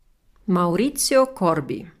Maurizio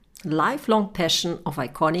Corbi, lifelong passion of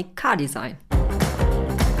iconic car design.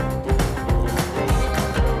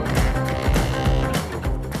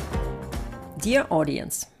 Dear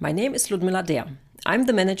audience, my name is Ludmila Der. I'm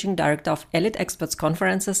the Managing Director of Elite Experts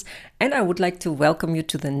Conferences, and I would like to welcome you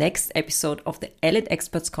to the next episode of the Elite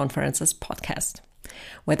Experts Conferences podcast.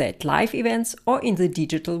 Whether at live events or in the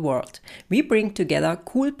digital world, we bring together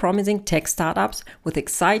cool, promising tech startups with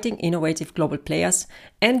exciting, innovative global players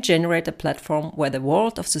and generate a platform where the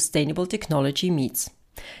world of sustainable technology meets.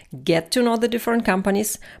 Get to know the different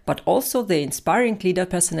companies, but also the inspiring leader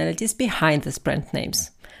personalities behind these brand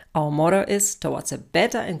names. Our motto is towards a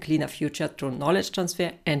better and cleaner future through knowledge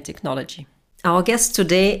transfer and technology. Our guest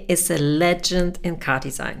today is a legend in car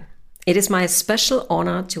design. It is my special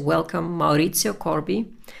honor to welcome Maurizio Corbi,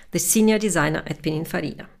 the senior designer at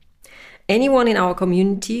Pininfarina. Anyone in our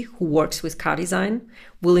community who works with car design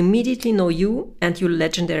will immediately know you and your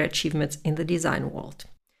legendary achievements in the design world.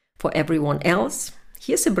 For everyone else,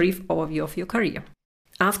 here's a brief overview of your career.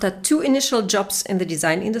 After 2 initial jobs in the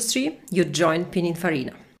design industry, you joined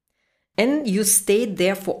Pininfarina. And you stayed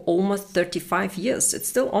there for almost 35 years. It's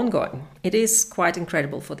still ongoing. It is quite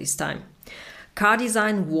incredible for this time. Car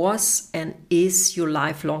design was and is your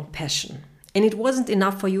lifelong passion. And it wasn't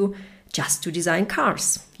enough for you just to design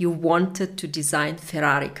cars. You wanted to design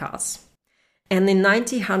Ferrari cars. And in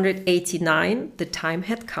 1989, the time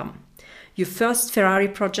had come. Your first Ferrari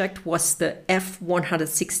project was the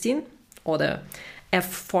F116 or the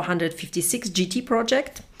F456 GT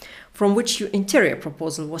project, from which your interior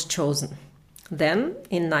proposal was chosen. Then,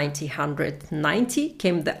 in 1990,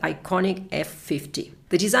 came the iconic F50.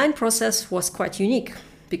 The design process was quite unique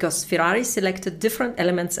because Ferrari selected different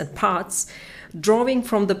elements and parts, drawing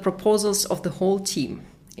from the proposals of the whole team.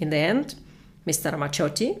 In the end, Mr.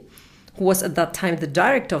 Ramaciotti, who was at that time the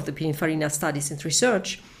director of the Pininfarina Studies and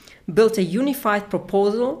Research, built a unified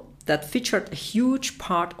proposal that featured a huge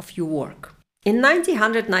part of your work. In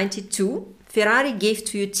 1992, Ferrari gave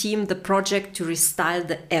to your team the project to restyle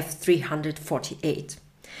the F348.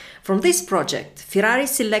 From this project, Ferrari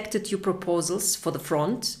selected your proposals for the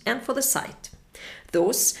front and for the side.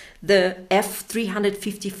 Thus, the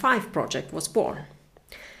F355 project was born.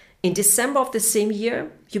 In December of the same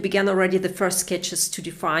year, you began already the first sketches to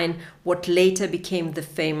define what later became the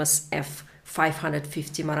famous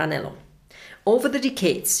F550 Maranello. Over the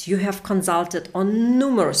decades, you have consulted on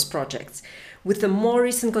numerous projects, with the more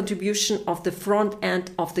recent contribution of the front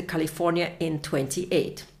end of the California in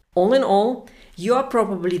 28. All in all, you are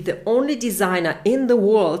probably the only designer in the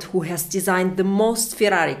world who has designed the most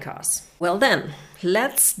Ferrari cars. Well then,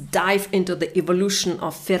 let's dive into the evolution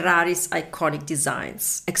of Ferrari's iconic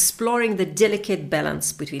designs, exploring the delicate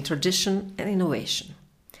balance between tradition and innovation.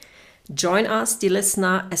 Join us, dear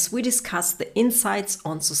listener, as we discuss the insights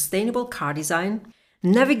on sustainable car design,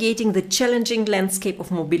 navigating the challenging landscape of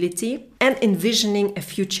mobility, and envisioning a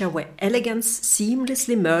future where elegance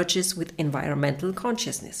seamlessly merges with environmental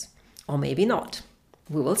consciousness. Or maybe not.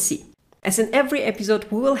 We will see. As in every episode,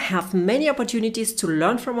 we will have many opportunities to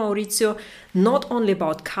learn from Maurizio, not only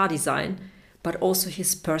about car design, but also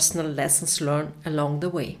his personal lessons learned along the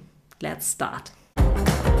way. Let's start.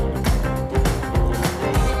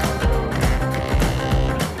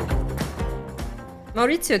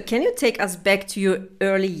 Maurizio, can you take us back to your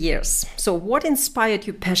early years? So what inspired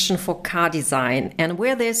your passion for car design, and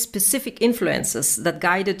were there specific influences that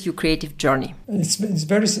guided your creative journey? It's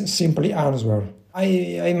very simply answer.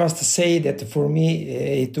 I must say that for me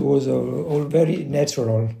it was all very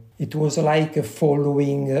natural. It was like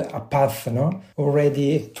following a path,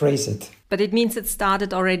 already traced. But it means it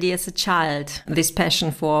started already as a child, this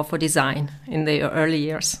passion for design in the early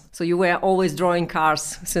years. So you were always drawing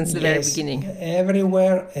cars since the very beginning.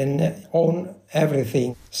 Everywhere and on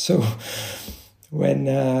everything. So when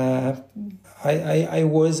I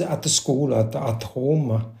was at school, at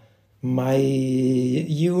home, my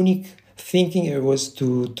unique thinking was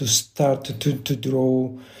to start to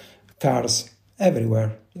draw cars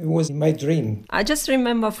everywhere. It was my dream. I just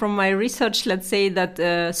remember from my research, let's say, that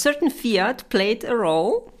a certain Fiat played a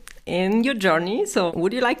role in your journey. So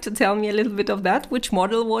would you like to tell me a little bit of that? Which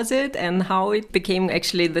model was it and how it became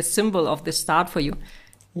actually the symbol of the start for you?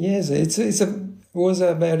 Yes, it was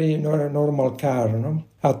a very normal car.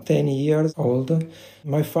 At 10 years old,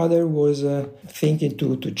 my father was thinking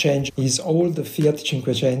to change his old Fiat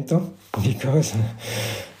 500 because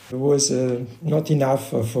it was not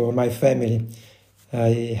enough for my family.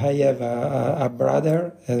 I have a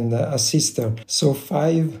brother and a sister, so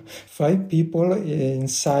five people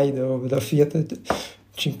inside of the Fiat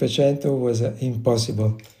 500 was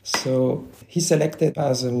impossible. So he selected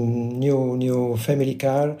as a new family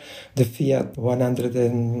car the Fiat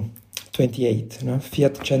 128,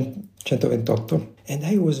 Fiat 128. And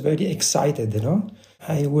I was very excited,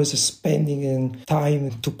 I was spending time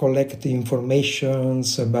to collect information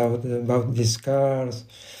about these cars.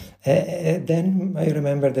 Then I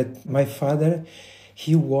remember that my father,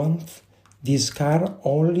 he wanted this car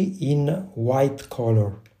only in white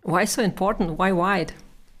color. Why so important? Why white?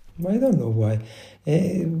 I don't know why.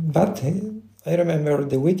 But I remember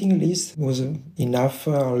the waiting list was enough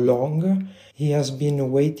long. He has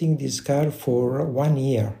been waiting this car for 1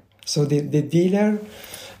 year. So the dealer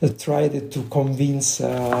tried to convince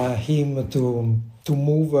him to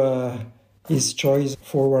move his choice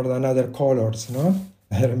forward another colors.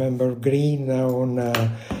 I remember green on,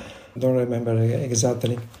 don't remember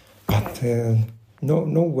exactly, but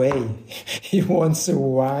no way. He wants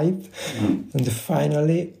white, and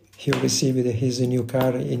finally he received his new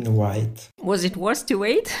car in white. Was it worth to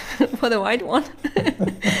wait for the white one?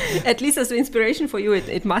 At least as an inspiration for you,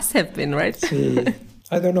 it must have been, right? See,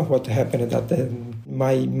 I don't know what happened at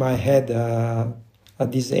my head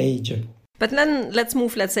at this age. But then let's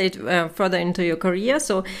move, further into your career.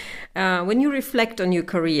 So when you reflect on your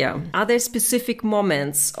career, are there specific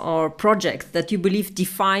moments or projects that you believe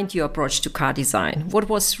defined your approach to car design? What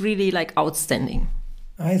was really outstanding?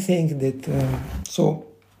 I think that,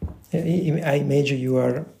 I imagine you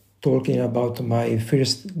are talking about my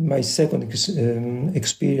second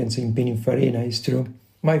experience in Pininfarina, is true.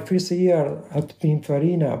 My first year at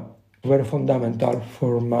Pininfarina were fundamental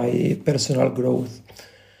for my personal growth.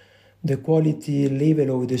 The quality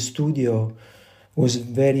level of the studio was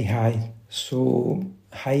very high, so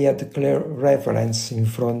I had a clear reference in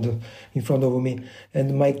front of me,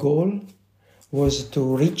 and my goal was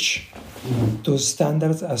to reach those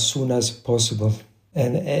standards as soon as possible.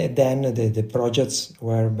 And then the projects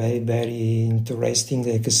were very, very interesting,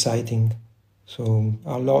 exciting. So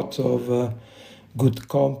a lot of good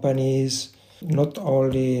companies, not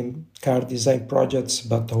only car design projects,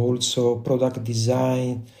 but also product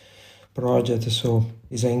design projects. So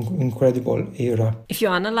it's an incredible era. If you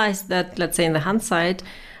analyze that, let's say in the hindsight,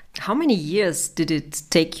 how many years did it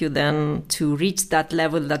take you then to reach that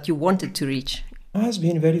level that you wanted to reach? It has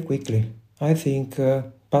been very quickly. I think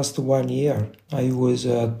past 1 year, I was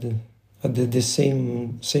at the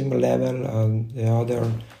same level as the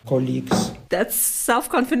other colleagues. That's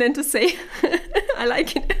self-confident to say. I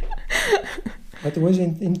like it. But it was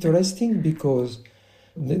interesting because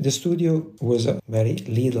the studio was very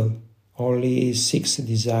little, only 6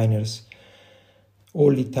 designers,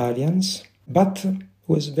 all Italians. But it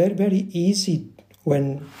was very, very easy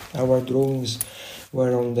when our drawings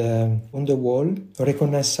were on the wall,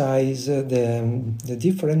 recognize the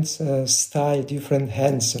different style, different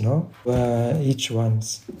hands, each one.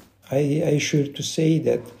 I should to say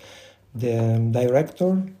that the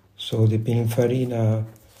director, so the Pininfarina,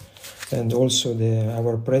 and also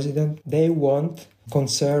our president, they want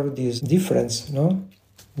conserve this difference,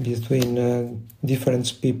 between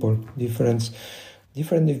different people, different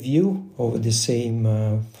view of the same,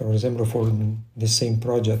 for example, for the same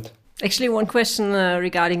project. Actually, one question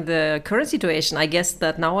regarding the current situation. I guess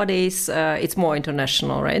that nowadays it's more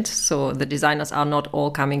international, right? So the designers are not all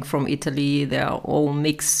coming from Italy. They are all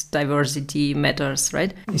mixed. Diversity matters,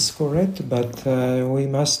 right? It's correct, but we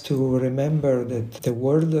must to remember that the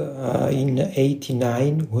world in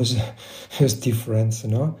 '89 was different,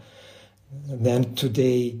 than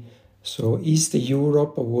today. So East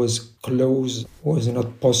Europe was closed, was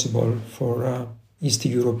not possible for East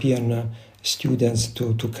European students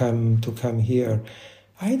to come here.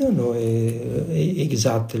 I don't know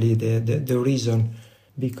exactly the reason,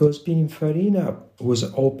 because Pininfarina was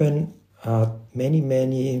open at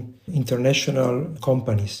many international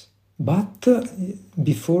companies. But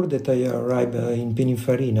before that I arrived in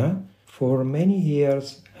Pininfarina, for many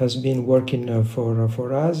years has been working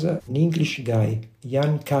for us an English guy,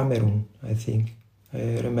 Jan Cameron, I think.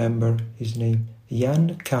 I remember his name,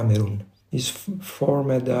 Jan Cameron. He's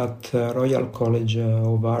formed at Royal College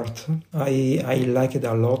of Art. I like it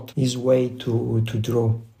a lot, his way to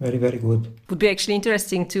draw. Very, very good. Would be actually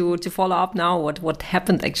interesting to follow up now what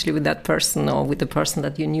happened actually with that person or with the person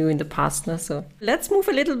that you knew in the past. So let's move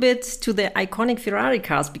a little bit to the iconic Ferrari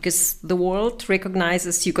cars, because the world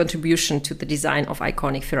recognizes your contribution to the design of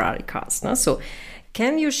iconic Ferrari cars. So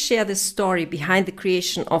can you share the story behind the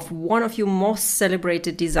creation of one of your most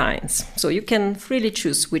celebrated designs? So you can freely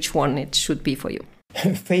choose which one it should be for you.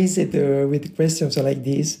 Faced with questions like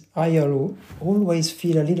this, I always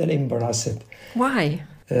feel a little embarrassed. Why?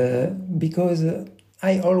 Because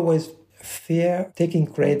I always fear taking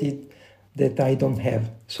credit that I don't have.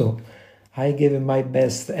 So I gave my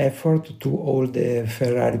best effort to all the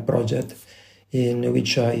Ferrari project in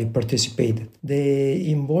which I participated. The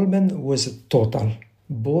involvement was total,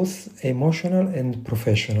 both emotional and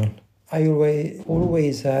professional. I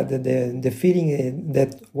always had the feeling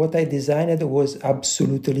that what I designed was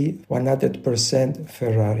absolutely 100%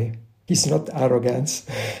 Ferrari. It's not arrogance,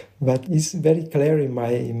 but it's very clear in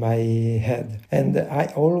my head. And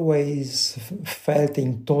I always felt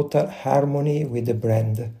in total harmony with the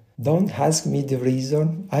brand. Don't ask me the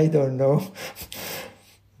reason, I don't know.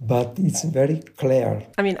 But it's very clear.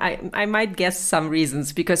 I mean, I might guess some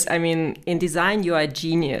reasons because, I mean, in design, you are a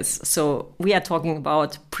genius. So we are talking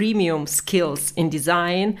about premium skills in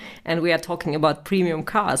design and we are talking about premium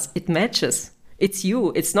cars. It matches. It's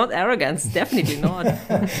you. It's not arrogance. Definitely not.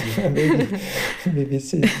 Maybe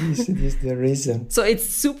this is the reason. So it's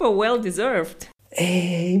super well deserved.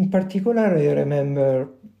 In particular, I remember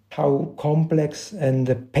how complex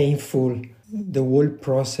and painful the whole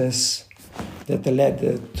process that led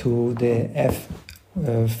to the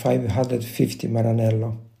F550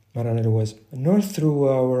 Maranello. Maranello was not through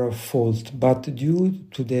our fault, but due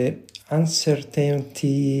to the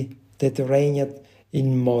uncertainty that reigned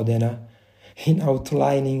in Modena in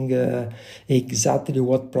outlining exactly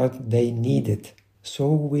what product they needed.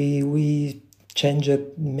 So we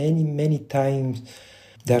changed many times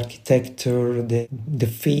the architecture, the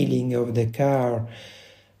feeling of the car.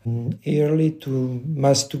 Early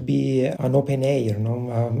must be an open air,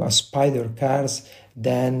 a spider cars.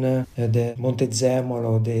 Then the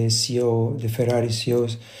Montezemolo, the CEO, the Ferrari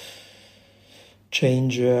CEOs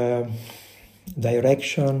change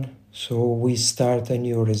direction. So we start a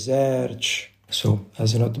new research. So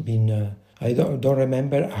has not been. I don't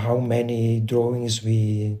remember how many drawings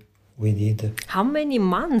we did. How many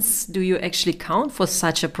months do you actually count for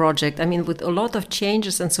such a project? I mean, with a lot of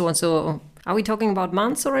changes and so on. So are we talking about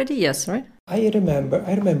months already? Yes, right? I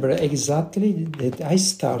remember exactly that I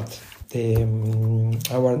start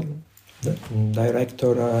our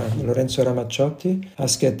director Lorenzo Ramaciotti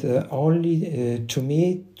asked only to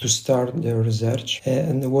me to start the research,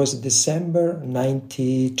 and it was December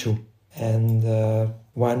 92, and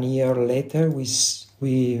 1 year later we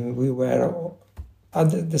were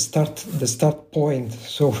at the start point.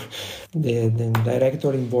 So the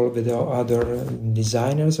director involved other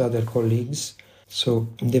designers, other colleagues. So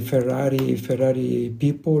the Ferrari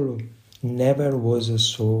people never was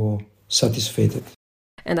so satisfied.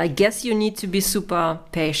 And I guess you need to be super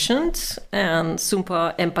patient and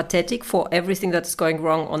super empathetic for everything that's going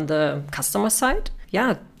wrong on the customer side.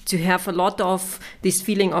 Yeah, to have a lot of this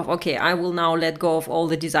feeling of, okay, I will now let go of all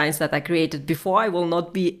the designs that I created before. I will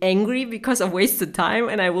not be angry because I've wasted time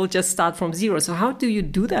and I will just start from zero. So how do you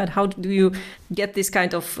do that? How do you get this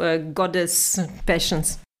kind of goddess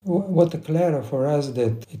patience? What clear for us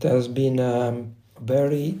that it has been a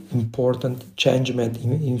very important changement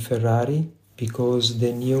in Ferrari, because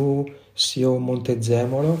the new CEO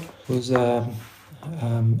Montezemolo was a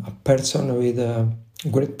person with a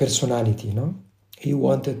great personality, no? He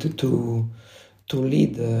wanted to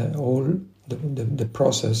lead all the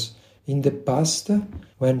process. In the past,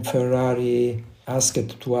 when Ferrari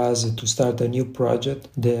asked to us to start a new project,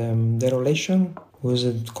 the relation was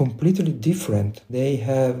completely different. They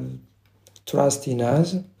have trust in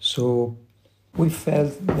us, so we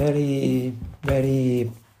felt very,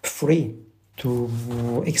 very free to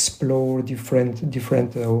explore different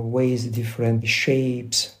ways, different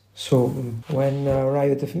shapes. So when I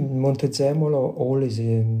arrived in Montezemolo,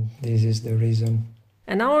 this is the reason.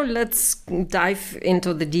 And now let's dive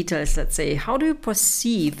into the details, let's say. How do you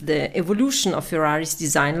perceive the evolution of Ferrari's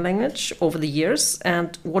design language over the years,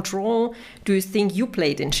 and what role do you think you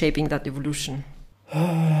played in shaping that evolution?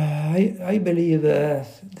 I believe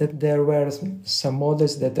that there were some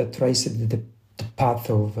models that traced the path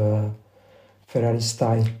of Ferrari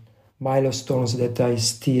style. Milestones that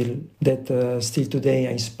still today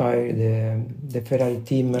inspire the Ferrari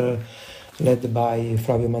team led by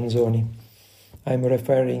Flavio Manzoni. I'm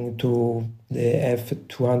referring to the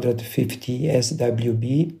F250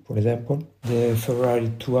 SWB, for example, the Ferrari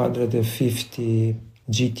 250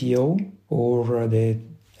 GTO, or the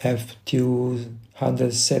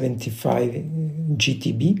F275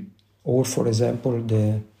 GTB, or for example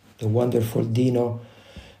the wonderful Dino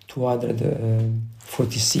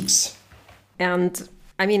 246. And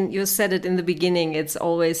I mean, you said it in the beginning, it's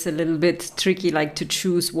always a little bit tricky, like to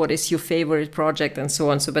choose what is your favorite project and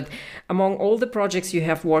so on. So, but among all the projects you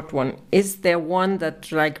have worked on, is there one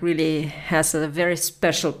that like really has a very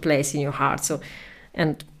special place in your heart? So,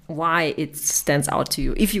 and why it stands out to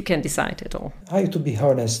you, if you can decide at all? I have to be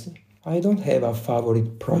honest. I don't have a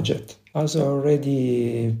favorite project. As I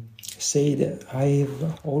already said,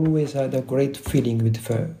 I've always had a great feeling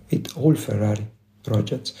with all Ferrari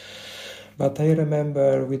projects. But I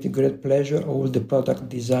remember with great pleasure all the product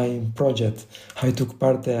design projects I took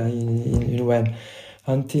part in when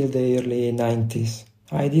until the early 90s.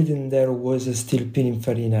 I didn't there was still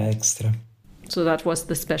Pininfarina extra. So that was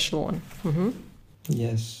the special one. Mm-hmm.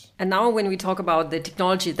 Yes. And now when we talk about the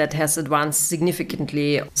technology that has advanced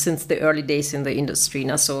significantly since the early days in the industry,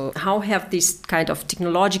 so how have these kind of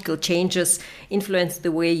technological changes influenced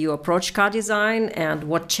the way you approach car design, and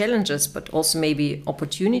what challenges, but also maybe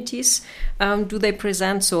opportunities do they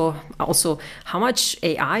present? So also, how much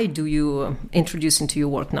AI do you introduce into your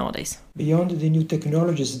work nowadays? Beyond the new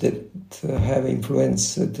technologies that have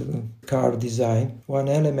influenced car design, one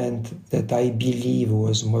element that I believe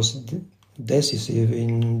was most decisive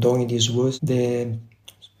in doing this was the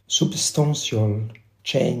substantial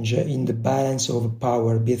change in the balance of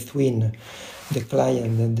power between the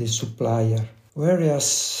client and the supplier.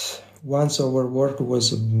 Whereas once our work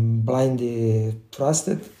was blindly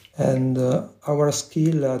trusted and our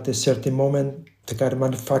skill at a certain moment, the car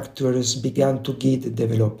manufacturers began to guide the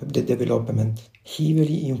development,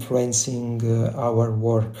 heavily influencing our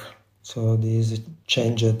work. So this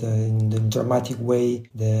changed in a dramatic way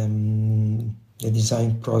the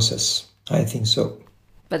design process. I think so.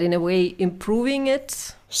 But in a way, improving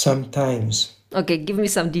it? Sometimes. Okay, give me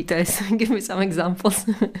some details. Give me some examples.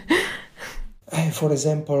 For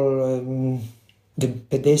example, the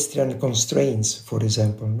pedestrian constraints, for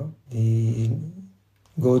example, no?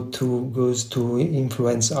 goes to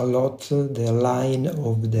influence a lot the line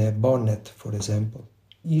of the bonnet, for example.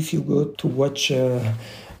 If you go to watch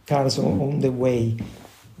cars on the way,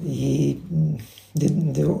 the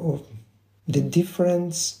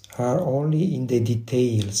difference are only in the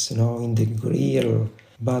details, in the grille,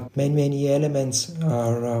 but many elements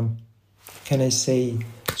are, can I say,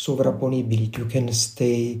 sovrapponibili.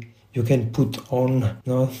 You can put on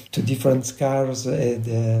to different cars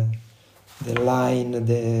the line,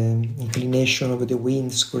 the inclination of the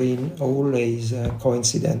windscreen, always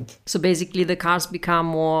coincident. So basically the cars become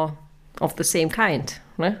more of the same kind,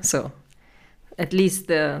 right? So at least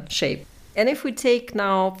the shape. And if we take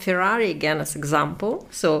now Ferrari again as example,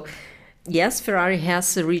 so yes, Ferrari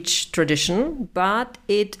has a rich tradition, but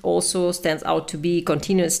it also stands out to be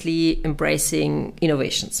continuously embracing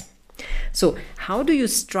innovations. So how do you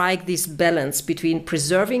strike this balance between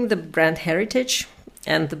preserving the brand heritage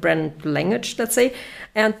and the brand language, let's say,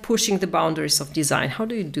 and pushing the boundaries of design? How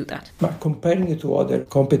do you do that? But comparing it to other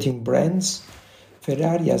competing brands,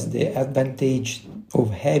 Ferrari has the advantage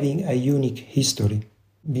of having a unique history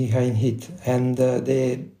behind it, and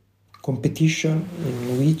the competition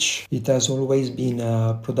in which it has always been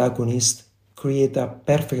a protagonist create a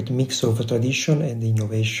perfect mix of tradition and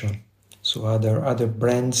innovation. So other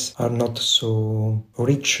brands are not so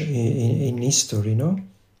rich in history, no?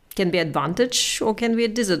 Can be advantage or can be a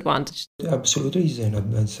disadvantage? Absolutely is an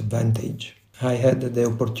advantage. I had the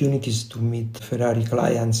opportunities to meet Ferrari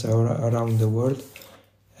clients around the world,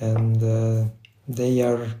 and they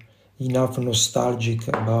are enough nostalgic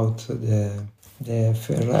about the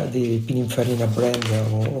Pininfarina brand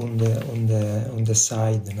on the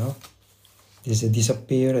side, no? This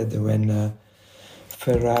disappeared when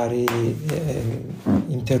Ferrari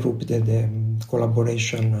interrupted the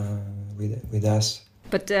collaboration with us.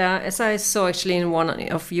 But as I saw actually in one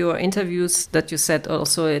of your interviews that you said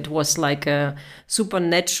also it was like a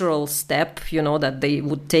supernatural step, that they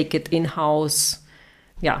would take it in-house,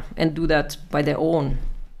 and do that by their own.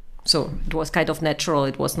 So it was kind of natural.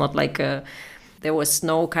 It was not like there was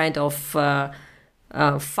no kind of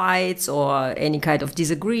fights or any kind of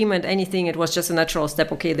disagreement, anything. It was just a natural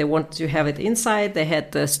step. Okay, they want to have it inside. They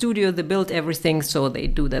had the studio, they built everything, so they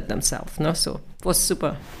do that themselves. No, so it was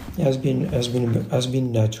super. It has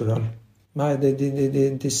been natural.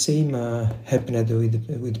 The same happened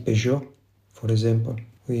with Peugeot, for example.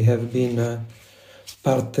 We have been a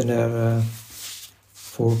partner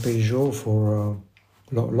for Peugeot for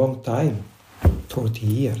a long time, 40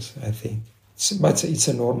 years, I think. But it's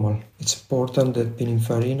a normal. It's important that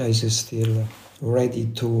Pininfarina is still ready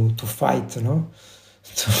to fight, no?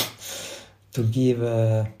 to give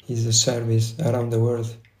his service around the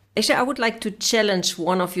world. Actually, I would like to challenge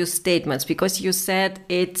one of your statements because you said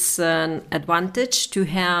it's an advantage to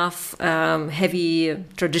have heavy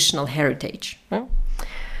traditional heritage. Huh?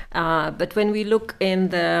 But when we look in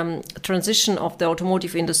the transition of the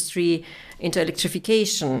automotive industry into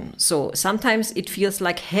electrification, so sometimes it feels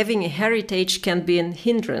like having a heritage can be a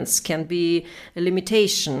hindrance, can be a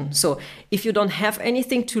limitation. So if you don't have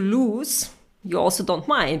anything to lose, you also don't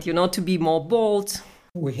mind, to be more bold.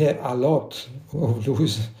 We have a lot of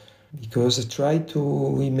those because I try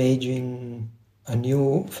to imagine a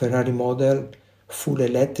new Ferrari model, full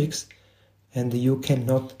electrics, and you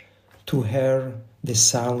cannot to hear the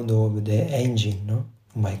sound of the engine, no?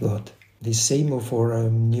 Oh my God. The same for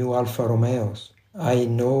new Alfa Romeos. I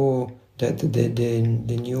know that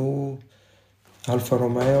the new Alfa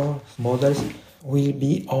Romeo models will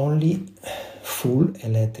be only full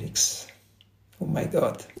electrics. Oh my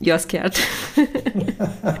God. You're scared. For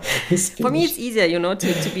me, it's easier,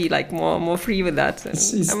 to be like more free with that.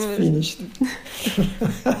 It's finished.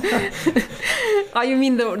 Oh, you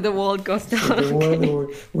mean the world goes down? The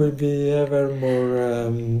world will be ever more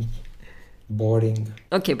boring.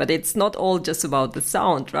 Okay, but it's not all just about the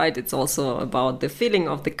sound, right? It's also about the feeling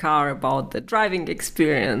of the car, about the driving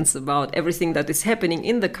experience, about everything that is happening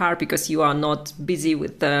in the car, because you are not busy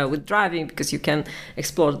with driving, because you can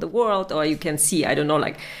explore the world, or you can see, I don't know,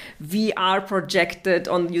 like VR projected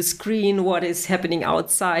on your screen what is happening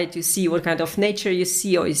outside. You see what kind of nature you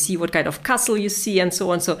see, or you see what kind of castle you see, and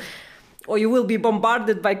so on. So, or you will be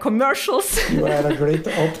bombarded by commercials. You are a great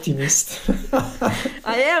optimist.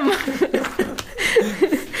 I am.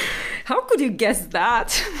 How could you guess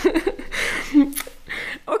that?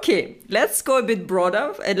 Okay, let's go a bit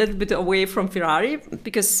broader, a little bit away from Ferrari,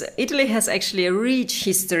 because Italy has actually a rich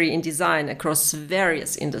history in design across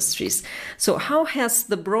various industries. So how has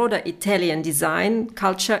the broader Italian design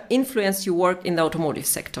culture influenced your work in the automotive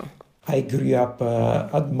sector? I grew up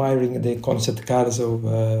admiring the concept cars of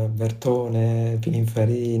Bertone,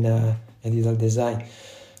 Pininfarina, and Digital Design.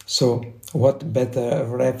 So what better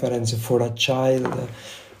reference for a child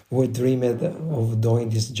who dreamed of doing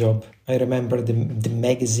this job? I remember the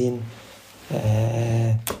magazine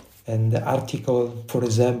and the article, for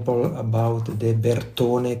example, about the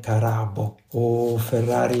Bertone Carabo or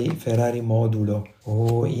Ferrari Modulo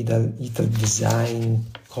or Ital Design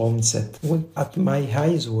concept. Well, at my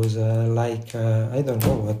eyes was I don't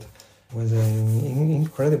know what, was an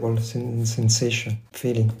incredible sensation,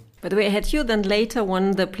 feeling. By the way, had you then later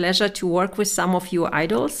won the pleasure to work with some of your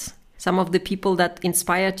idols? Some of the people that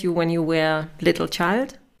inspired you when you were a little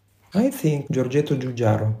child? I think Giorgetto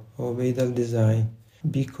Giugiaro of Ital Design,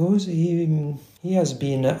 because he has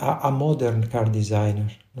been a modern car designer.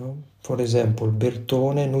 No? For example,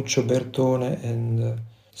 Bertone, Nuccio Bertone and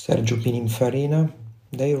Sergio Pininfarina,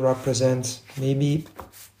 they represent maybe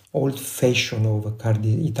old-fashioned of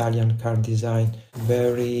Italian car design.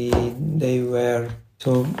 They were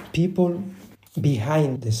so people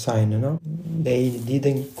behind the sign, They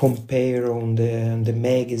didn't compare on the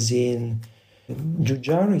magazine.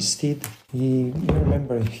 Giugiaro instead, he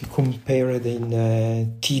compared in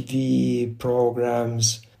TV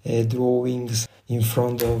programs, drawings in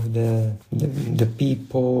front of the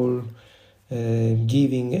people,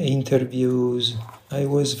 giving interviews. I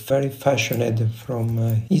was very fascinated from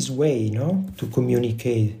his way, to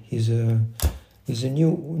communicate. Is a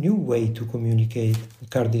new way to communicate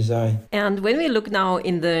car design. And when we look now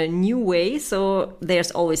in the new way, so there's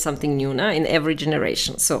always something new in every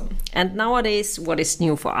generation. So, and nowadays, what is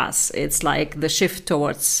new for us? It's like the shift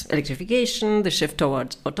towards electrification, the shift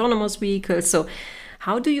towards autonomous vehicles. So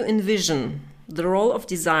how do you envision the role of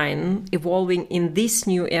design evolving in this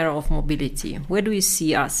new era of mobility? Where do you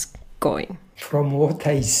see us going? From what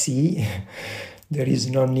I see, there is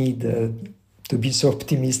no need to be so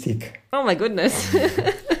optimistic. Oh my goodness.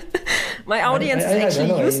 My audience is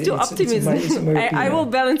actually used to optimism. It's my I will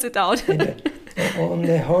balance it out. On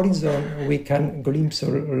the horizon, we can glimpse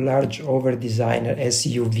large over-designed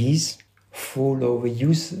SUVs full of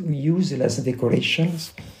useless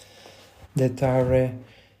decorations that are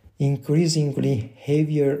increasingly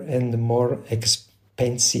heavier and more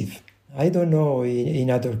expensive. I don't know in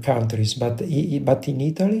other countries, but in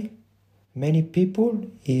Italy, many people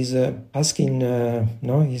is asking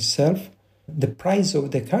himself, the price of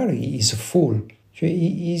the car is full. So it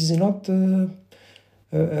is not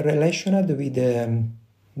related with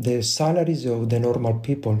the salaries of the normal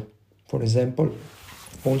people. For example,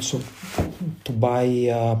 also to buy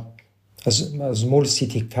a small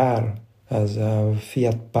city car as a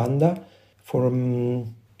Fiat Panda for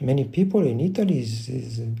many people in Italy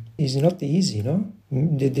is not easy, no?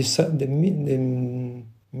 The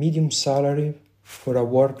medium salary for a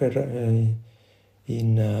worker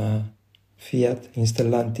in Fiat, in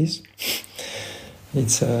Stellantis,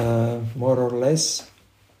 it's more or less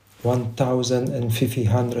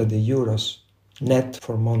 1,500 euros net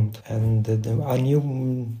for month. And a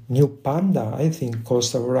new Panda, I think,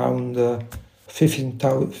 costs around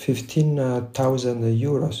 15,000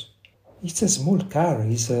 euros. It's a small car,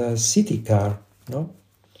 it's a city car, no?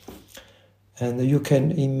 And you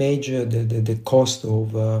can imagine the cost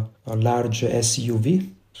of a large SUV.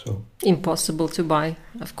 So impossible to buy,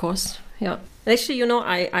 of course. Yeah. Actually,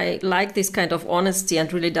 I like this kind of honesty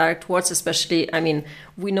and really direct words, especially,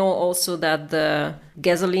 we know also that the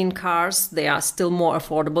gasoline cars, they are still more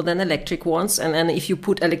affordable than electric ones. And then if you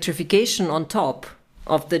put electrification on top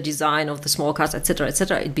of the design of the small cars, etc.,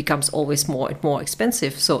 it becomes always more and more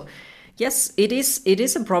expensive. So yes, it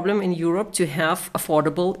is a problem in Europe to have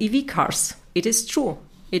affordable EV cars. It is true.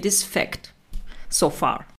 It is fact so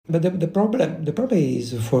far. But the problem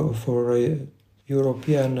is for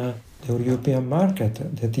European the European market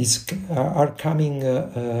that are coming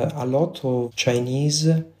a lot of Chinese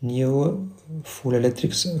new full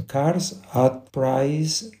electric cars at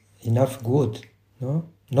price enough good, no,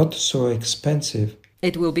 not so expensive.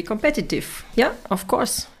 It will be competitive, yeah, of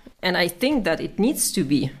course, and I think that it needs to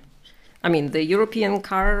be. The European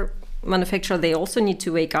car manufacturer, they also need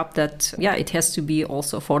to wake up that it has to be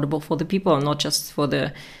also affordable for the people, and not just for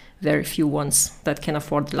the very few ones that can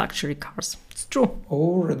afford luxury cars. It's true.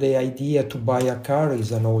 Or the idea to buy a car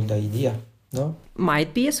is an old idea, no?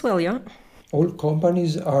 Might be as well, yeah. All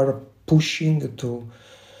companies are pushing to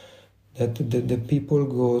that the people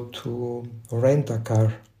go to rent a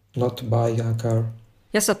car, not buy a car.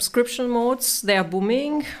 Yeah, subscription modes, they are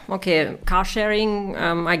booming. Okay, car sharing,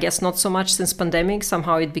 I guess not so much since pandemic.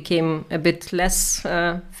 Somehow it became a bit less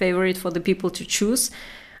favorite for the people to choose.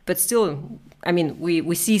 But still,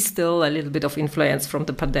 we see still a little bit of influence from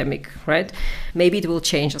the pandemic, right? Maybe it will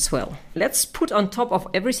change as well. Let's put on top of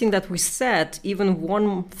everything that we said, even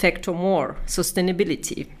one factor more,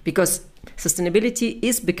 sustainability. Because sustainability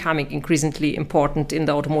is becoming increasingly important in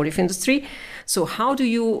the automotive industry. So how do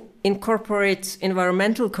you incorporate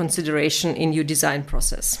environmental consideration in your design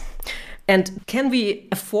process? And can we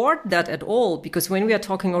afford that at all? Because when we are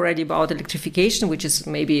talking already about electrification, which is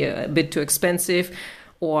maybe a bit too expensive,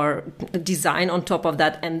 or design on top of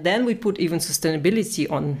that, and then we put even sustainability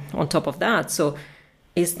on top of that. So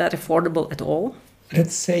is that affordable at all?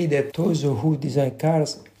 Let's say that those who design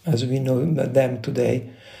cars, as we know them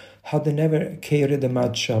today, had never cared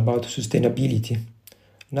much about sustainability.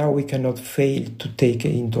 Now we cannot fail to take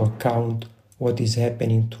into account what is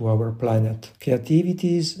happening to our planet.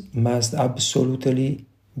 Creativities must absolutely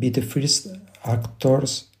be the first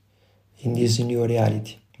actors in this new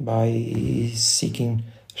reality, by seeking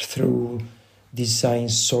through design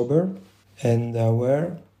sober and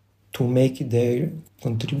aware to make their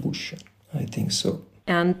contribution. I think so.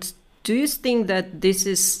 And do you think that this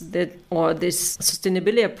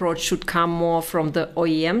sustainability approach should come more from the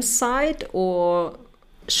OEM side, or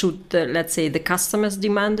should the customers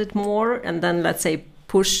demand it more and then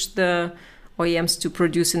push the OEMs to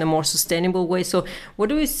produce in a more sustainable way? So what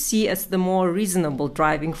do we see as the more reasonable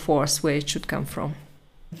driving force where it should come from?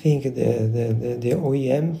 I think the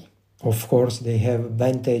OEM, of course, they have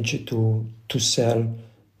advantage to sell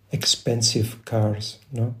expensive cars,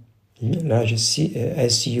 no? Large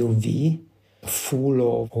SUV,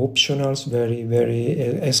 full of optionals, very, very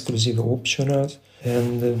exclusive optionals.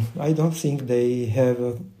 And I don't think they have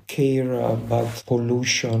a care about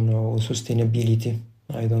pollution or sustainability.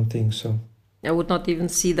 I don't think so. I would not even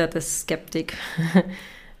see that as skeptic.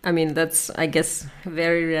 That's, I guess, a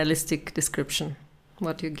very realistic description.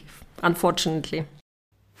 What you give, unfortunately.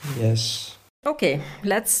 Yes. Okay,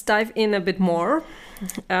 let's dive in a bit more.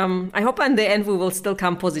 I hope in the end we will still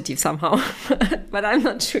come positive somehow, but I'm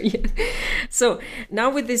not sure yet. So now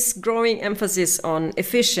with this growing emphasis on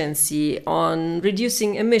efficiency, on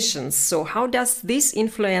reducing emissions, so how does this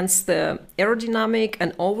influence the aerodynamic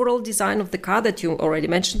and overall design of the car that you already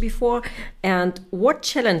mentioned before? And what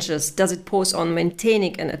challenges does it pose on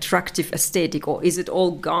maintaining an attractive aesthetic, or is it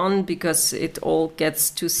all gone because it all gets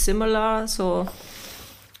too similar?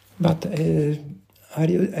 But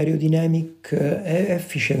aerodynamic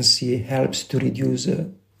efficiency helps to reduce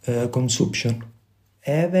consumption,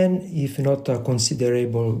 even if not a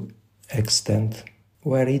considerable extent,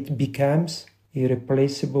 where it becomes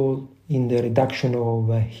irreplaceable in the reduction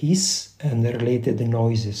of hiss and related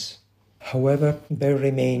noises. However, there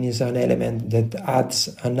remains an element that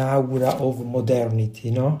adds an aura of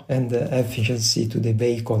modernity, and efficiency to the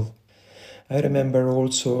vehicle. I remember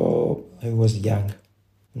also I was young.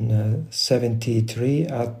 In 73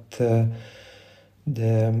 at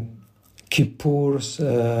the Kippur's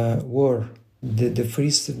war, the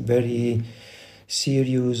first very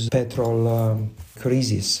serious petrol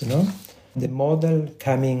crisis. The model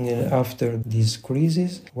coming after these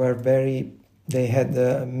crises were they had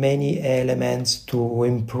many elements to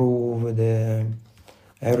improve the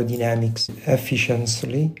aerodynamics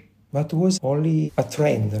efficiently, but was only a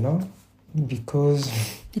trend, because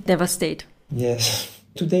it never stayed. Yes.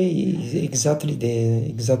 Today is exactly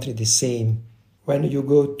the same. When you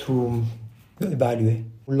go to evaluate,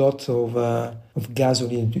 lots of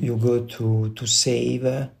gasoline you go to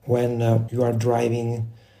save when you are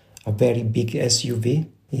driving a very big SUV.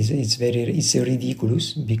 It's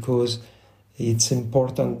ridiculous because it's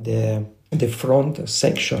important the front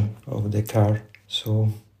section of the car.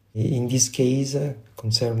 So in this case,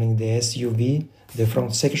 concerning the SUV, the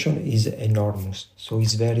front section is enormous. So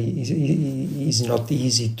it's not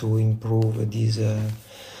easy to improve this.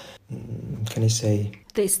 Can I say?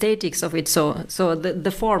 The aesthetics of it. So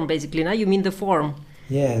the form, basically. Now you mean the form.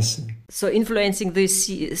 Yes. So influencing the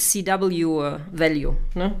CW value,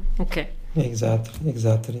 no? Okay.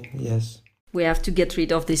 Exactly. Yes. We have to get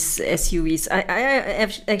rid of these SUVs. I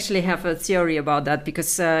actually have a theory about that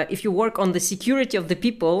because if you work on the security of the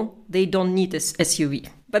people, they don't need this SUV.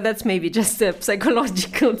 But that's maybe just a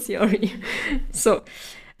psychological theory. So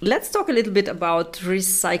let's talk a little bit about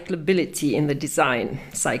recyclability in the design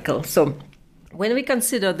cycle. So when we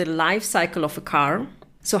consider the life cycle of a car,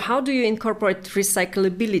 so how do you incorporate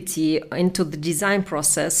recyclability into the design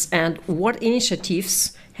process, and what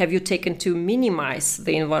initiatives have you taken to minimize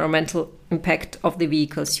the environmental impact of the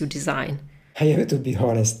vehicles you design? I have to be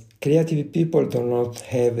honest. Creative people do not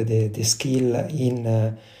have the skill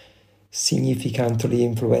in significantly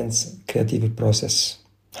influence creative process.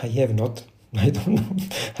 I have not. I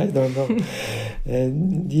don't know.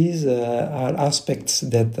 These are aspects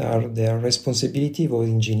that are the responsibility of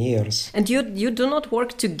engineers. And you do not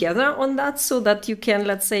work together on that so that you can,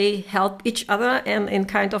 let's say, help each other and in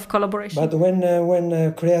kind of collaboration? But when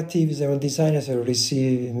creatives and designers are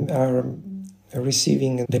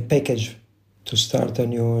receiving the package to start a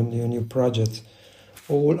new project,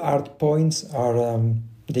 all art points are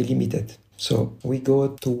delimited. So we go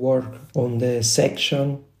to work on the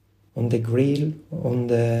section, on the grill, on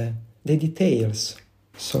the details.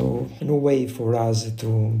 So no way for us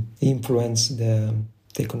to influence the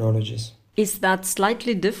technologies. Is that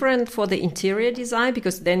slightly different for the interior design?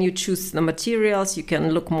 Because then you choose the materials, you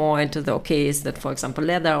can look more into is that, for example,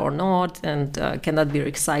 leather or not, and can that be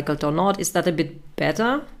recycled or not? Is that a bit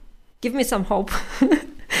better? Give me some hope.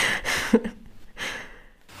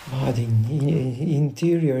 The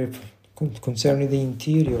interior, concerning the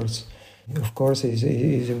interiors, of course,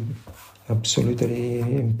 is absolutely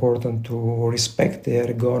important to respect the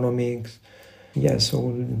ergonomics. Yes,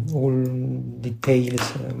 all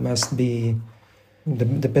details must be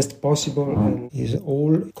the best possible, and is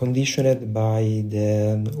all conditioned by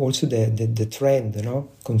the trend,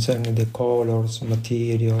 concerning the colors,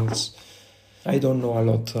 materials. I don't know a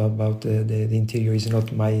lot about the interior. It's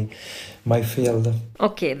not my field.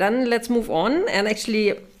 Okay, then let's move on and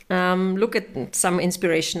actually look at some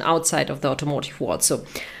inspiration outside of the automotive world. So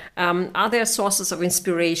are there sources of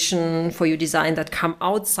inspiration for your design that come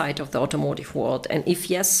outside of the automotive world? And if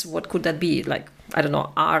yes, what could that be? Like, I don't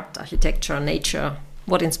know, art, architecture, nature?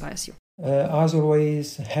 What inspires you? As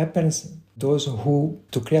always happens, those who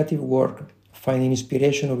do creative work find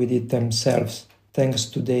inspiration with it themselves, thanks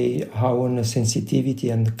to their own sensitivity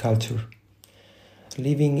and culture.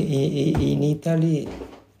 Living in Italy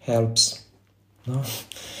helps. No?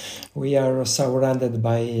 We are surrounded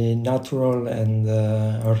by natural and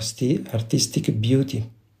artistic beauty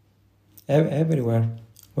everywhere.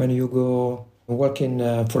 When you go walking,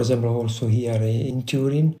 for example, also here in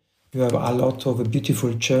Turin, you have a lot of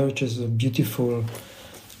beautiful churches, beautiful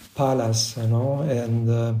palace,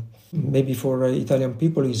 and maybe for Italian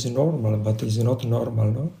people it's normal, but it's not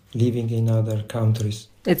normal, living in other countries.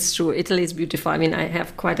 It's true. Italy is beautiful. I mean, I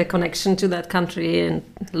have quite a connection to that country and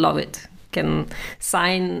love it. Can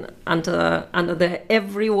sign under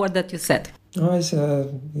every word that you said. It's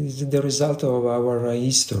the result of our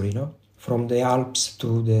history, from the Alps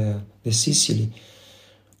to the Sicily.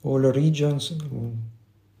 All regions,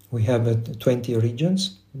 we have 20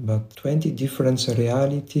 regions, but 20 different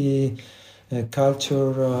reality,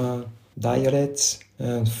 culture, dialects,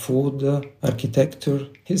 food, architecture.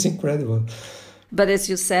 It's incredible. But as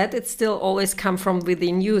you said, it still always comes from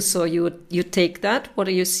within you. So you take that, what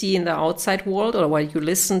do you see in the outside world, or what you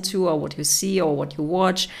listen to, or what you see, or what you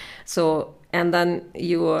watch. So, and then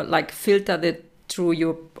you filter it through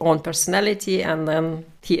your own personality, and then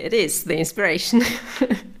here it is, the inspiration.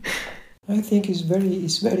 I think it's very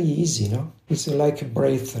easy, It's like a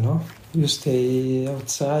breath, You stay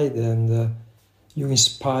outside and you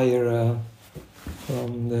inspire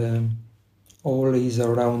from all is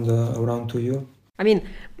around to you. I mean,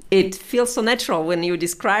 it feels so natural when you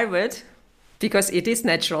describe it, because it is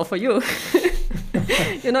natural for you.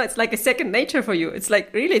 It's like a second nature for you. It's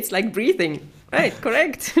like breathing, right?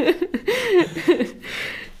 Correct.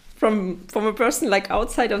 from a person like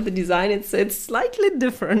outside of the design, it's slightly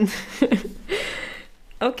different.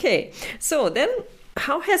 Okay, so then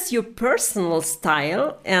how has your personal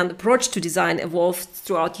style and approach to design evolved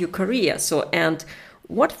throughout your career? So, and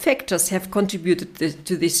what factors have contributed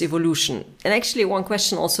to this evolution? And actually, one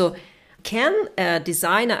question also, can a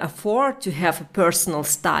designer afford to have a personal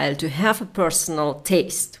style, to have a personal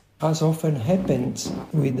taste? As often happens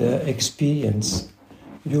with experience,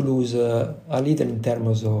 you lose a little in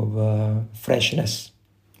terms of freshness.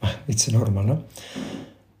 It's normal, no?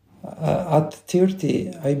 At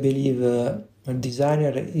 30, I believe a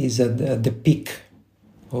designer is at the peak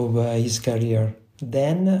of his career.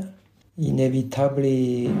 Then,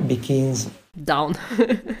 inevitably begins down.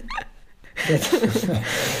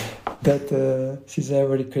 that sees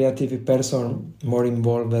every creative person more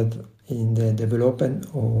involved in the development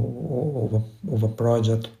of a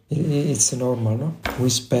project. It's normal, no? We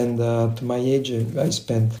spend, at my age, I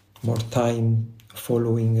spend more time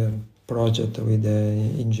following a project with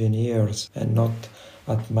the engineers and not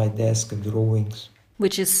at my desk drawings.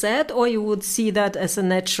 Which is sad, or you would see that as a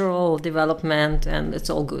natural development and it's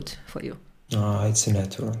all good for you? It's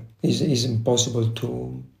natural. It's impossible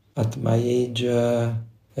to, at my age,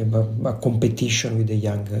 have a competition with the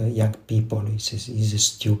young people. It's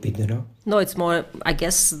stupid, you know? No, it's more, I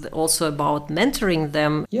guess, also about mentoring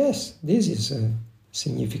them. Yes, this is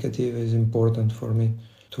significant, is important for me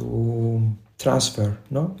to transfer,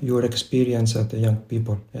 no, your experience at the young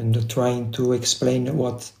people and trying to explain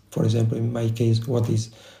what, for example, in my case, what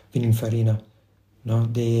is Pininfarina, no,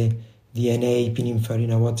 the DNA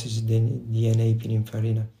Pininfarina, what is the DNA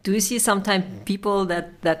Pininfarina? Do you see sometimes people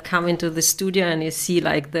that come into the studio and you see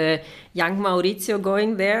like the young Maurizio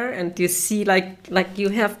going there and you see like you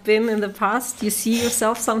have been in the past, you see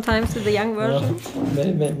yourself sometimes in the young version?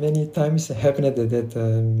 Many times it happened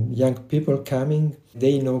that young people coming,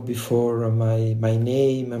 they know before my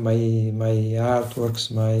name, my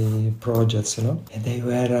artworks, my projects, you know, and they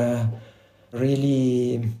were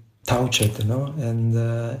really touched, you know, and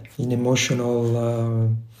in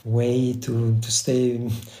emotional way to stay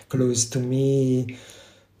close to me.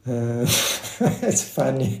 It's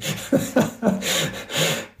funny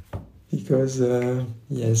because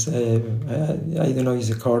yes, I don't know if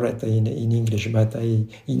it's correct in English, but I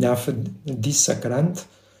enough disagrant,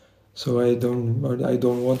 so I don't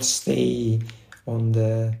want to stay on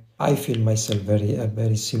the. I feel myself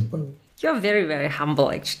very simple. You're very, very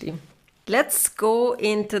humble, actually. Let's go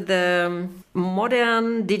into the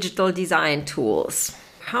modern digital design tools.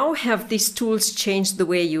 How have these tools changed the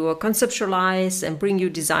way you conceptualize and bring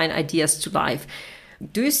your design ideas to life?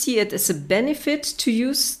 Do you see it as a benefit to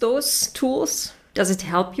use those tools? Does it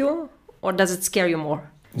help you or does it scare you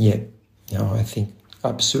more? Yeah, no, I think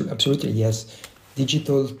absolutely yes.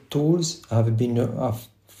 Digital tools have been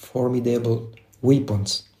formidable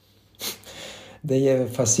weapons. They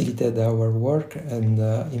have facilitated our work and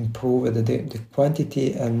improved the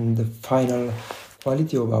quantity and the final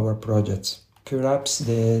quality of our projects. Perhaps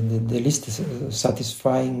the least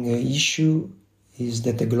satisfying issue is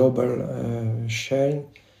that the global sharing,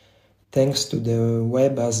 thanks to the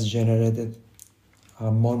web, has generated a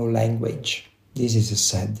mono-language. This is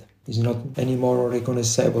sad. It's not anymore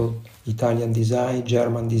recognizable Italian design,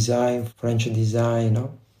 German design, French design.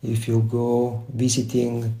 No? If you go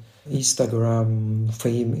visiting Instagram,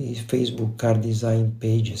 Facebook car design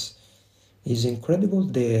pages, it's incredible.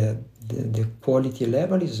 The quality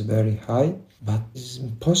level is very high, but it's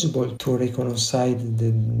impossible to reconcile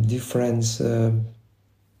the difference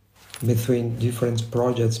between different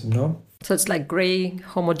projects, no? So it's like gray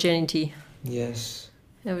homogeneity. Yes.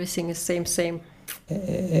 Everything is same.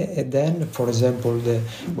 And then, for example,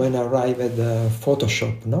 when I arrived at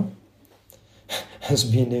Photoshop, no? has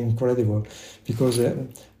been incredible because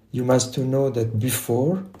you must know that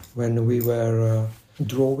before, when we were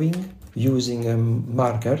drawing using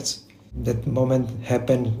markers, that moment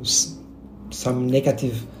happened some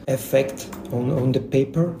negative effect on the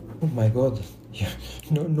paper. Oh my God!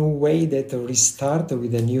 No way that restart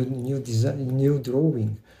with a new design, new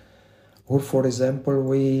drawing. Or for example,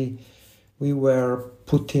 we were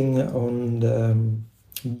putting on the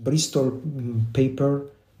Bristol paper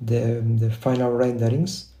the final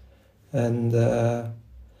renderings and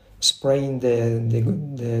spraying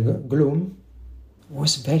the glue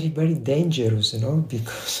was very, very dangerous,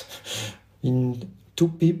 because in two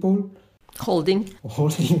people holding,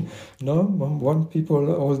 one people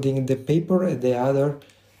holding the paper and the other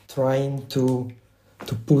trying to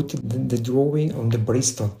put the drawing on the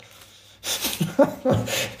Bristol.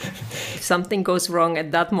 If something goes wrong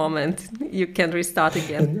at that moment, you can restart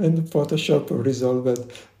again. And Photoshop resolved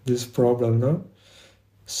this problem, no?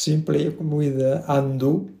 simply with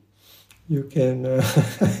undo, you can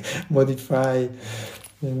modify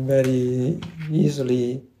very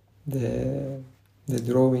easily the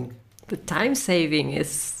drawing. The time saving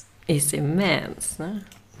is immense, no?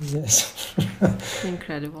 Yes.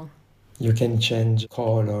 Incredible. You can change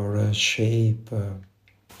color, shape.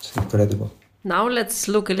 It's incredible. Now let's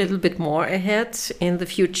look a little bit more ahead in the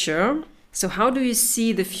future. So how do you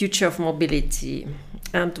see the future of mobility?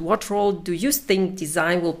 And what role do you think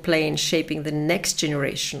design will play in shaping the next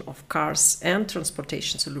generation of cars and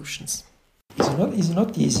transportation solutions? It's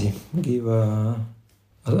not easy to give an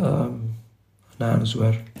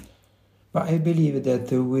answer. But I believe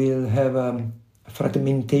that we'll have a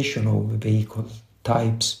fragmentation of vehicle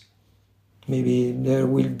types. Maybe there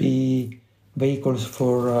will be vehicles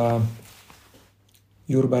for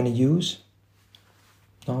urban use,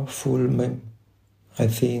 no? I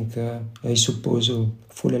suppose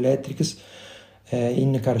full electrics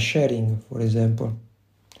in car sharing, for example.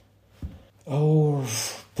 Or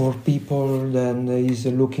for people that is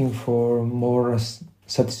looking for more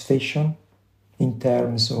satisfaction in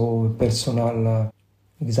terms of personal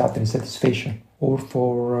satisfaction, or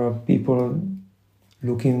for people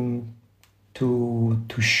looking to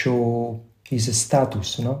show his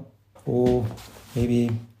status, no? Or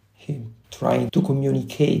maybe he trying to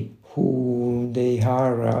communicate who they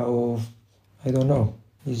are, or I don't know.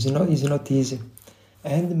 It's not easy,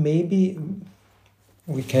 and maybe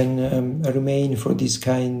we can remain for this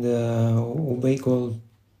kind of vehicle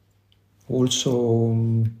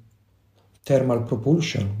also thermal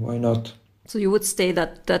propulsion. Why not? So you would say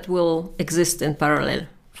that will exist in parallel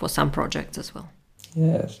for some projects as well?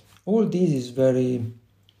 Yes. All this is very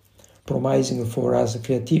promising for us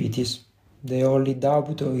creativities. The only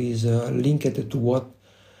doubt is linked to what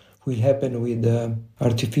will happen with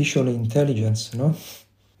artificial intelligence. No,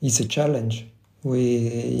 it's a challenge.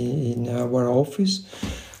 In our office,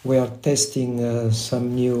 we are testing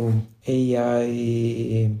some new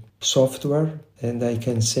AI software, and I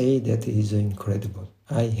can say that it is incredible.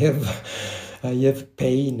 I have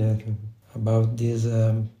pain about these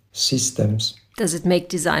systems. Does it make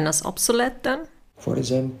designers obsolete then? For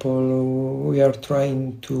example, we are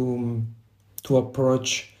trying to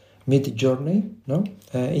approach mid-journey. No,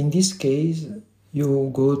 in this case, you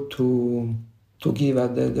go to give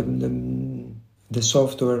the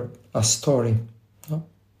software a story. No?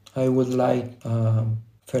 I would like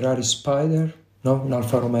Ferrari Spider, no, an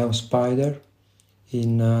Alfa Romeo Spider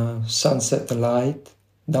in sunset light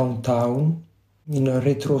downtown in a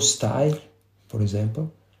retro style, for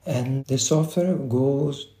example. And the software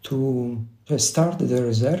goes to start the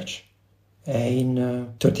research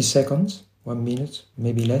in 30 seconds, 1 minute,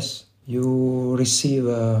 maybe less. You receive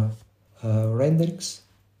renderings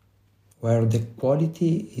where the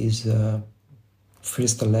quality is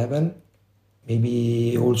first level,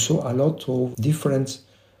 maybe also a lot of different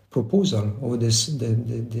proposal of the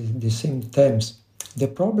same themes. The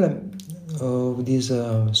problem of this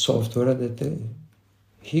software that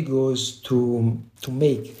he goes to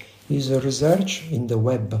make is a research in the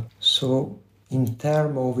web. So in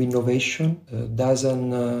terms of innovation,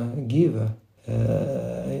 doesn't give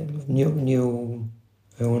new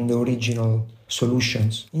and original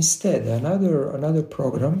solutions. Instead, another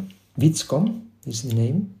program, Vitscom is the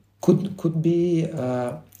name, could be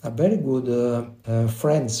a very good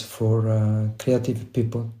friends for creative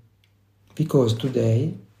people, because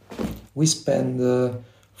today we spend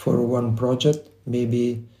for one project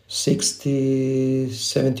maybe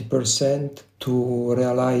 60-70% to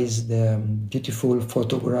realize the beautiful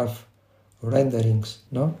photograph renderings,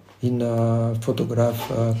 no? In photograph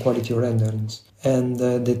quality renderings. And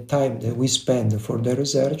the time that we spend for the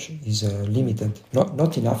research is limited,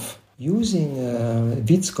 not enough. Using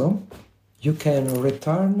Vitscom, you can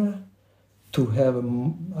return to have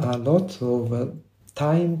a lot of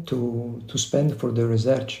time to spend for the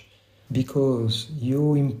research, because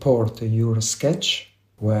you import your sketch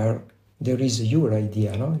where there is your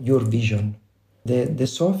idea, no? Your vision. The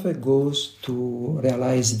software goes to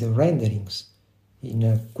realize the renderings in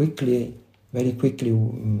a very quickly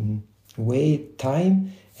way,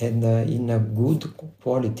 time, and in a good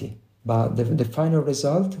quality. But the final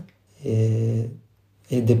result, the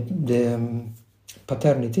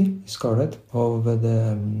paternity is correct of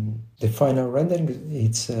the final rendering.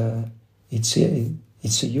 It's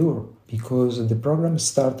your, because the program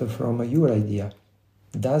starts from your idea.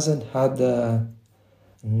 Doesn't have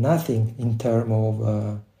nothing in terms of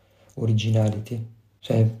originality.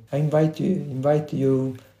 So I invite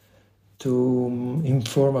you to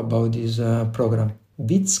inform about this program.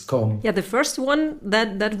 Bitscom. Yeah, the first one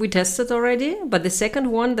that we tested already, but the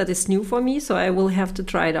second one that is new for me, so I will have to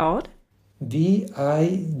try it out.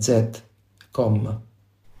 Vizcom.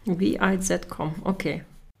 Vizcom, okay.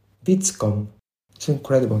 Bitscom. It's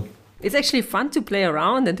incredible. It's actually fun to play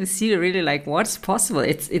around and to see really like what's possible.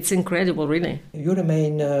 It's incredible, really. You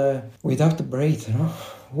remain without breath, no?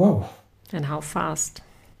 Wow. And how fast.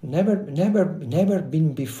 Never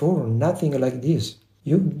been before, nothing like this.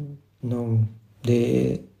 You know,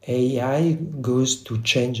 the AI goes to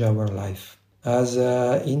change our life. As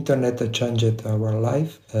internet changed our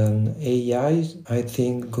life, and AI, I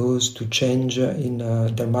think, goes to change in a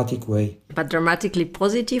dramatic way. But dramatically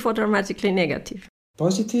positive or dramatically negative?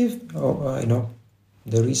 Positive, I know.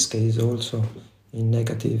 The risk is also in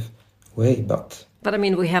negative way, but... But I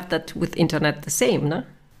mean, we have that with internet the same, no?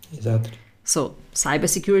 Exactly. So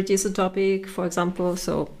cybersecurity is a topic, for example.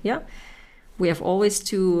 So yeah, we have always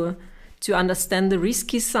to understand the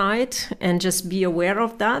risky side and just be aware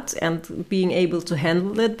of that and being able to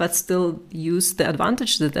handle it, but still use the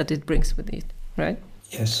advantage that it brings with it, right?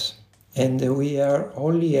 Yes. And we are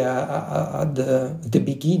only at the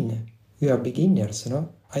beginning. We are beginners, no?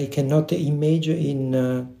 I cannot imagine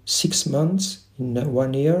in 6 months, in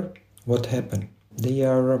 1 year, what happened. They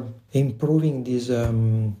are improving this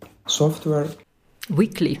software.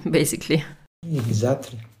 Weekly, basically.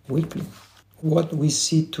 Exactly, weekly. What we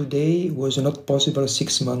see today was not possible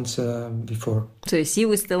 6 months before. So you see,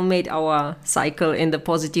 we still made our cycle in the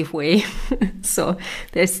positive way. So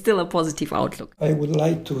there's still a positive outlook. I would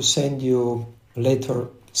like to send you later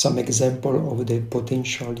some example of the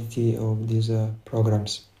potentiality of these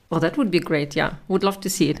programs. Oh, that would be great, yeah. Would love to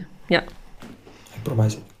see it, yeah. I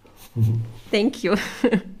promise it. Thank you.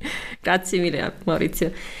 Grazie mille,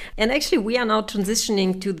 Maurizio. And actually, we are now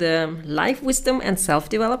transitioning to the life wisdom and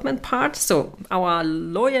self-development part. So our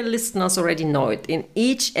loyal listeners already know it. In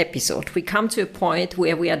each episode, we come to a point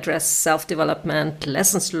where we address self-development,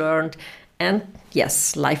 lessons learned, and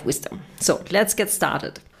yes, life wisdom. So let's get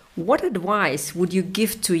started. What advice would you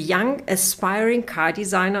give to young, aspiring car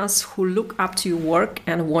designers who look up to your work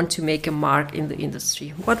and want to make a mark in the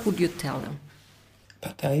industry? What would you tell them?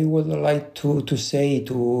 But I would like to say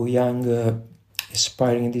to young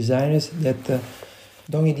aspiring designers that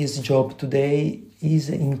doing this job today is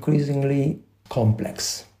increasingly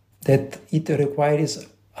complex, that it requires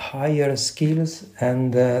higher skills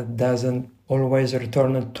and doesn't always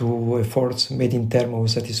return to efforts made in terms of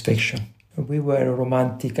satisfaction. We were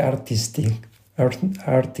romantic artists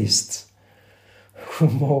who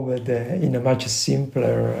moved in a much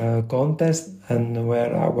simpler context and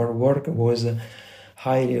where our work was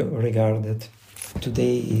highly regarded.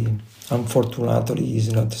 Today, unfortunately,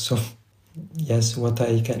 is not so. Yes, what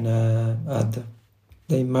I can add.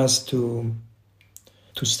 They must to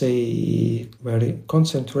stay very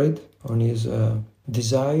concentrated on his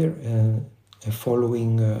desire and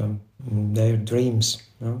following their dreams.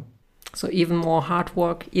 No? So even more hard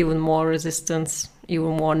work, even more resistance,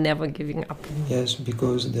 even more never giving up. Yes,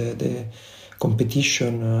 because the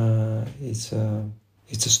competition is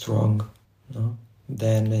strong. No?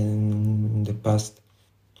 Than in the past.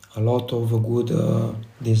 A lot of good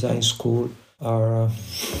design schools are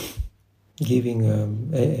giving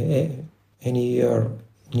any year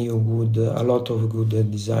a lot of good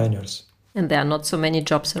designers. And there are not so many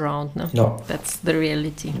jobs around, no? No. That's the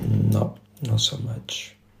reality. No, not so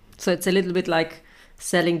much. So it's a little bit like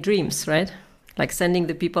selling dreams, right? Like sending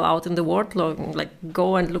the people out in the world, like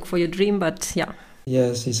go and look for your dream, but yeah.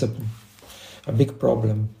 Yes, it's a big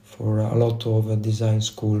problem for a lot of design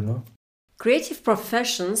school, no? Creative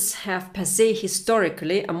professions have per se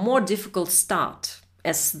historically a more difficult start,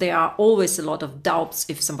 as there are always a lot of doubts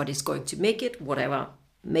if somebody is going to make it, whatever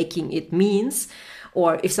making it means,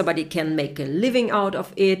 or if somebody can make a living out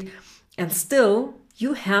of it. And still,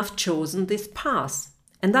 you have chosen this path.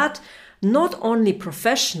 And that not only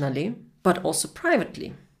professionally, but also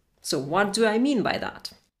privately. So what do I mean by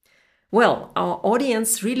that? Well, our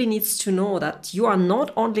audience really needs to know that you are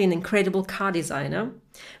not only an incredible car designer,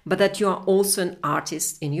 but that you are also an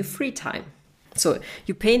artist in your free time. So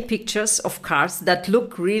you paint pictures of cars that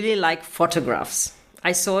look really like photographs.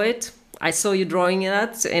 I saw it. I saw you drawing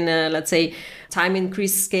that in a, let's say, time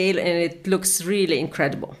increase scale, and it looks really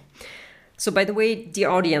incredible. So by the way, dear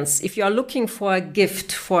audience, if you are looking for a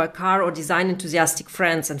gift for a car or design enthusiastic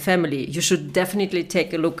friends and family, you should definitely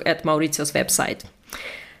take a look at Maurizio's website.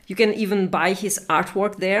 You can even buy his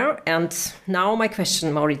artwork there. And now my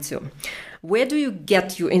question, Maurizio, where do you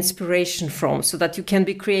get your inspiration from so that you can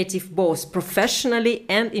be creative both professionally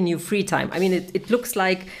and in your free time? I mean, it looks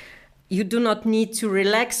like you do not need to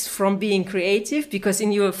relax from being creative because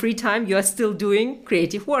in your free time you are still doing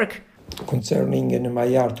creative work. Concerning in my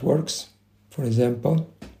artworks, for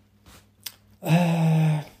example,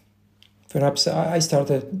 perhaps I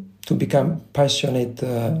started to become passionate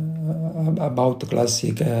about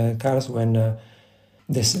classic cars when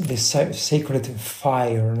the sacred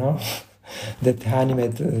fire, no, that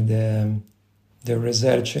animated the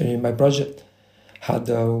research in my project had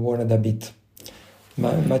worn a bit.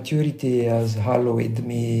 My maturity has allowed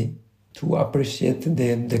me to appreciate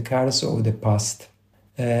the cars of the past,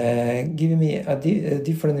 giving me a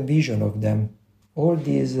different vision of them. All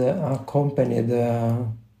these accompanied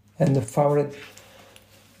and powered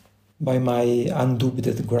by my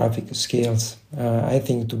undubited graphic skills. I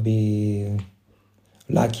think to be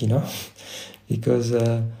lucky, no? Because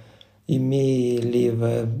in me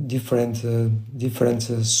live different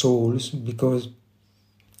souls, because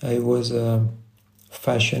I was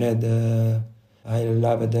fashioned, I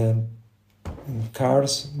loved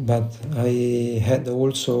cars, but I had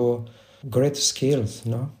also great skills,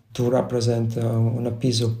 no? To represent on a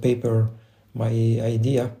piece of paper my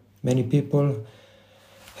idea. Many people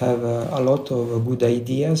have a lot of good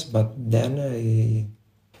ideas, but then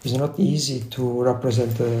it's not easy to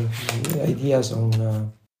represent ideas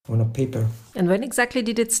on a paper. And when exactly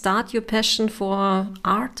did it start, your passion for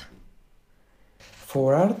art?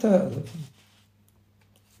 For art,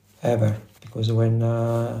 ever. Because when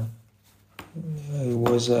I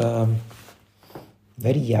was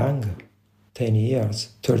very young, 10 years,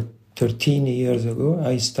 13 years ago,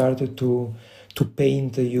 I started to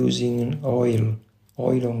paint using oil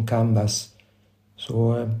on canvas.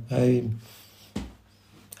 So I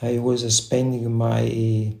was spending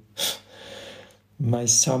my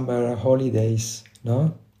summer holidays,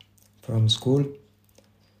 no, from school,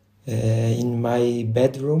 in my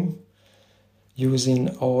bedroom, using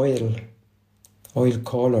oil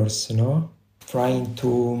colors, no, trying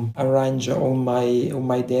to arrange on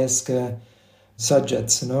my desk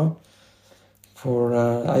subjects, no, for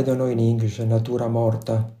I don't know in English, natura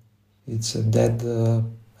morta. It's a dead,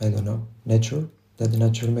 I don't know, nature. Dead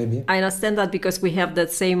nature, maybe. I understand that because we have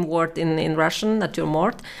that same word in Russian,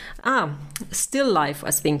 naturmort. Still life, I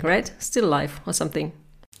think, right? Still life or something.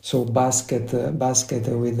 So basket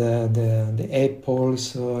with the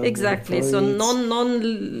apples. Exactly. So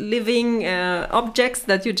non-living objects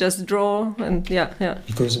that you just draw, and yeah.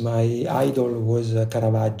 Because my idol was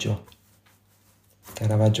Caravaggio.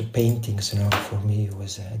 Caravaggio paintings, for me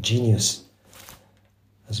was a genius.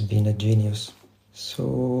 Has been a genius.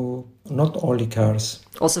 So not only cars.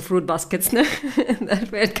 Also fruit baskets, no? That's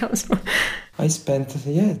where it comes from. I spent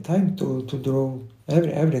time to draw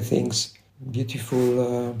everything's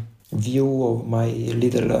beautiful view of my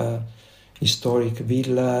little historic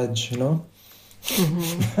village,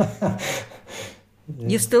 Mm-hmm.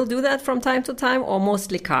 You still do that from time to time, or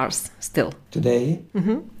mostly cars still? Today?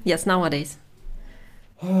 Mm-hmm. Yes, nowadays.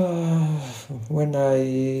 When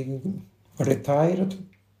I retired,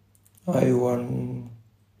 I want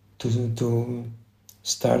to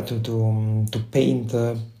start to paint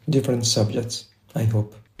different subjects, I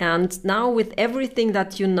hope. And now with everything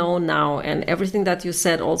that you know now and everything that you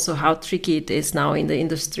said also how tricky it is now in the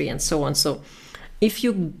industry and so on. So if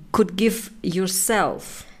you could give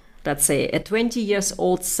yourself, let's say a 20 years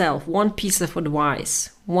old self, one piece of advice,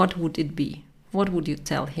 what would it be? What would you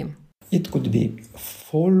tell him? It could be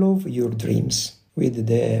follow your dreams with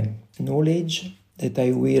the knowledge that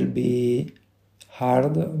I will be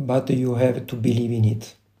hard, but you have to believe in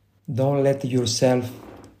it. Don't let yourself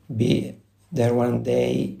be there one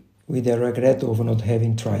day with the regret of not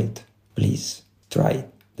having tried. Please try.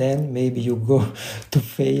 Then maybe you go to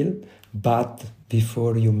fail, but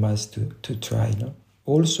before you must to try. No?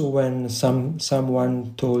 Also, when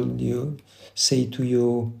someone say to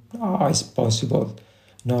you, it's possible.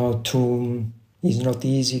 No, it's not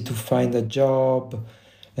easy to find a job.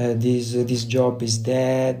 This job is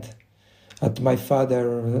dead. At my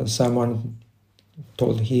father, someone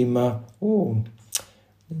told him,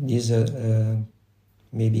 this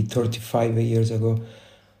maybe 35 years ago.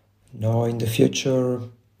 No, in the future,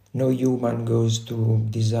 no human goes to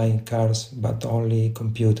design cars, but only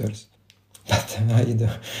computers. But I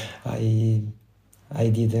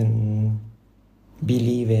didn't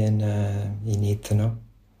believe in it, no.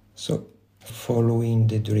 So following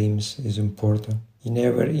the dreams is important in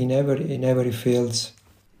every fields.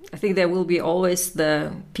 I think there will be always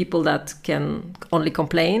the people that can only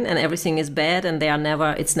complain and everything is bad and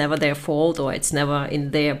it's never their fault or it's never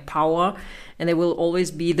in their power. And there will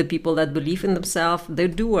always be the people that believe in themselves, the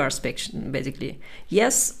doers, basically.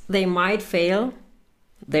 Yes, they might fail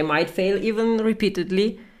even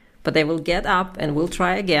repeatedly, but they will get up and will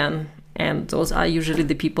try again. And those are usually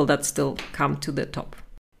the people that still come to the top.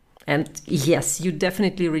 And yes, you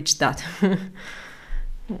definitely reached that.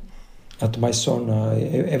 At my son,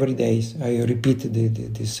 every day I repeat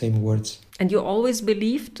the same words. And you always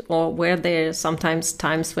believed, or were there sometimes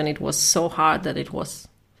times when it was so hard that it was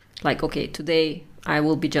like, okay, today I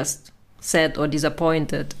will be just sad or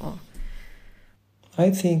disappointed? Or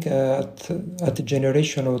I think at the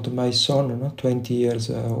generation of my son, 20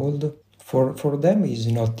 years old, for them it's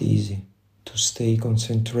not easy to stay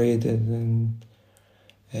concentrated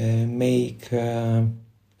and make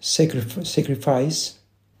sacrifice.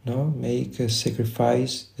 Make a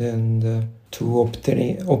sacrifice and to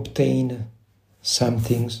obtain some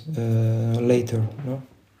things later.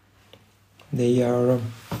 They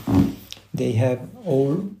have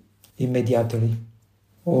all immediately.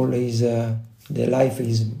 All is the life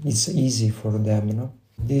is easy for them.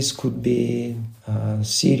 This could be a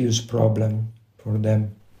serious problem for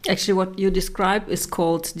them. Actually, what you describe is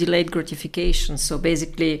called delayed gratification. So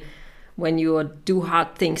basically, when you do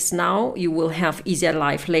hard things now, you will have easier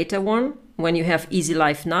life later on. When you have easy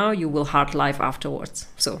life now, you will hard life afterwards.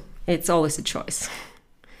 So it's always a choice.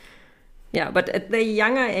 Yeah, but at the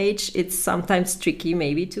younger age, it's sometimes tricky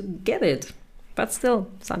maybe to get it. But still,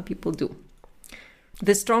 some people do.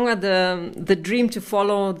 The stronger the dream to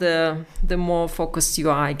follow, the more focused you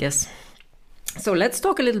are, I guess. So let's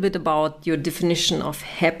talk a little bit about your definition of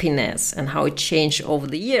happiness and how it changed over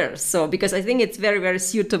the years. So, because I think it's very, very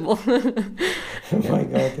suitable. Oh my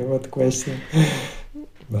God, what question.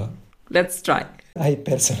 Well, let's try. I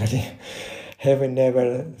personally have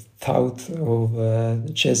never thought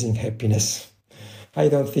of chasing happiness. I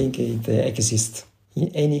don't think it exists. In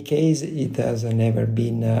any case, it has never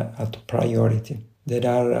been a priority. There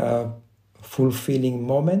are fulfilling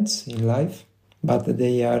moments in life, but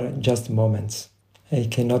they are just moments. I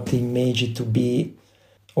cannot imagine to be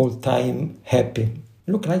all time happy.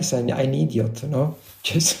 Look like an idiot, no?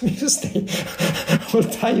 Just stay all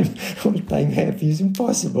time happy is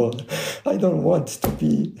impossible. I don't want to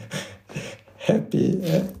be happy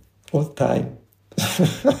all time.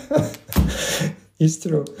 It's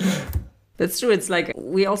true. That's true. It's like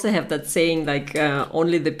we also have that saying, like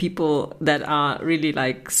only the people that are really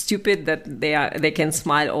like stupid, that they can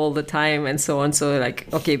smile all the time and so on. So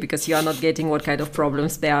like, okay, because you are not getting what kind of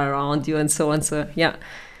problems there are around you and so on. So yeah.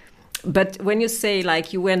 But when you say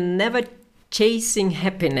like you were never chasing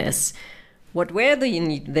happiness, what were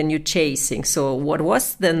then you chasing? So what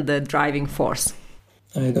was then the driving force?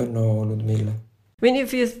 I don't know, Ludmila. I mean,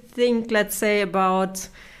 if you think, let's say about,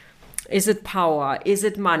 is it power? Is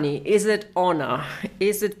it money? Is it honor?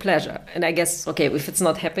 Is it pleasure? And I guess, okay, if it's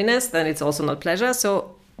not happiness, then it's also not pleasure.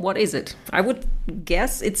 So what is it? I would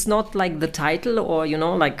guess it's not like the title or,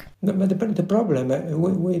 like... No, but the problem,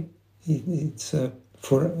 it's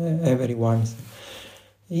for everyone.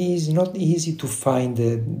 It's not easy to find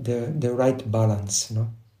the right balance.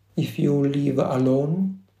 If you live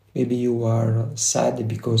alone, maybe you are sad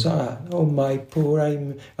because, oh my poor,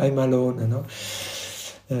 I'm alone,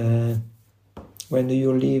 when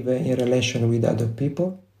you live in relation with other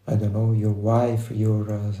people, I don't know, your wife, your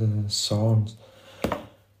sons,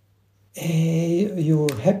 your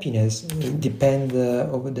happiness depends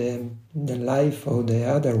on the life of the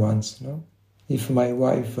other ones. If my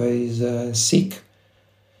wife is sick,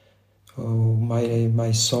 or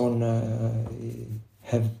my son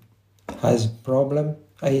has problem,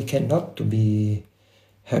 I cannot to be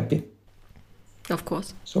happy. Of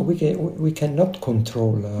course. So we cannot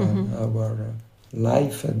control our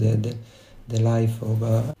life, the life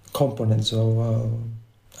of components of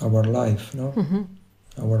our life,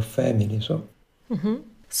 our family. So.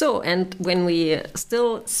 So, and when we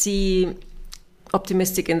still see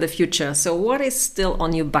optimistic in the future, so what is still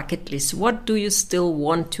on your bucket list? What do you still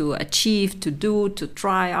want to achieve, to do, to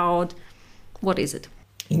try out? What is it?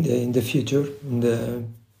 In the future,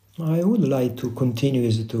 I would like to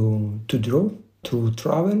continue to draw, to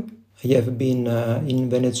travel. I have been in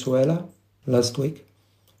Venezuela last week,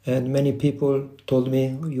 and many people told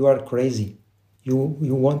me, you are crazy. You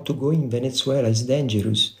want to go in Venezuela, it's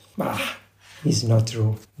dangerous. It's not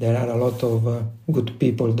true. There are a lot of good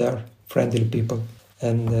people there, friendly people,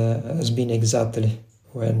 and has been exactly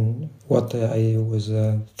what I was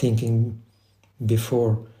thinking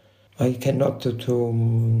before. I cannot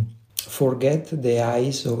to forget the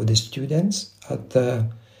eyes of the students at the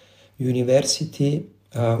Universidad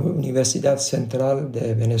Central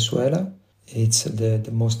de Venezuela. It's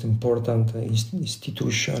the most important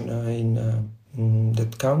institution in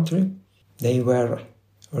that country. They were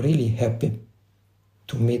really happy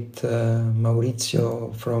to meet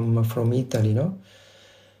Maurizio from Italy,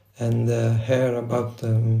 and hear about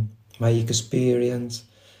my experience,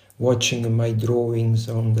 watching my drawings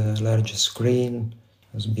on the large screen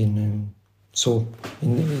has been so.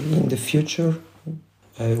 In the future,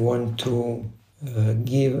 I want to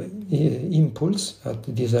give impulse at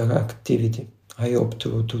this activity. I hope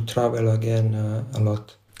to travel again a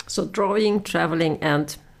lot. So drawing, traveling,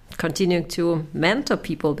 and continuing to mentor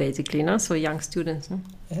people, basically, no? So young students. No?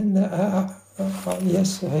 And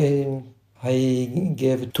yes, I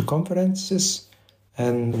gave 2 conferences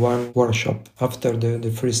and 1 workshop after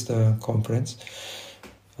the first conference.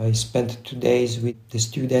 I spent 2 days with the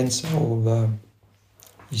students of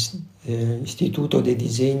Istituto de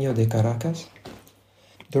Disegno de Caracas,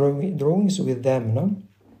 drawings with them, no?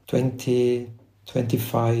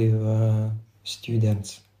 25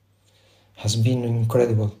 students. Has been an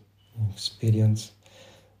incredible experience.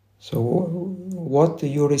 So what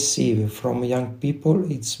you receive from young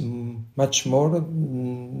people, it's much more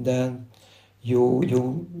than you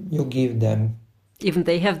give them. Even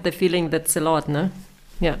they have the feeling that's a lot, no?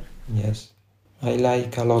 Yeah. Yes. I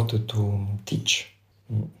like a lot to teach.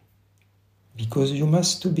 Because you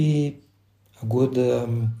must to be a good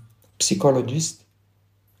psychologist,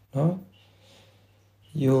 no?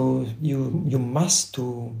 You must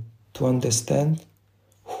to understand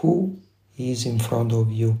who is in front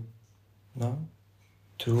of you, no?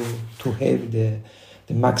 To have the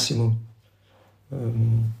maximum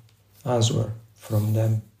answer from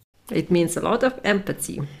them. It means a lot of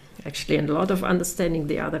empathy, actually, and a lot of understanding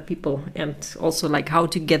the other people, and also like how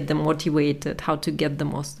to get them motivated, how to get the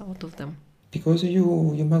most out of them. Because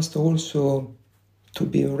you must also to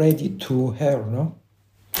be ready to hear, no?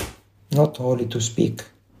 Not only to speak.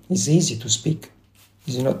 It's easy to speak.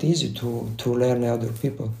 It's not easy to learn other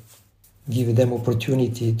people. Give them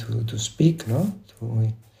opportunity to speak, no?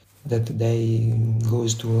 That they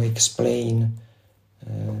goes to explain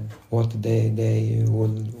what they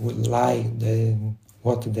would like,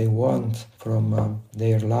 what they want from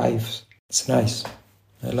their lives. It's nice.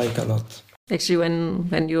 I like a lot. Actually,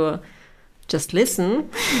 when you just listen,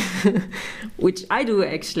 which I do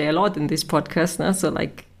actually a lot in this podcast now, so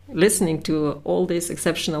like listening to all these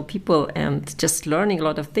exceptional people and just learning a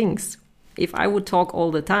lot of things. If I would talk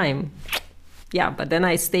all the time, yeah, but then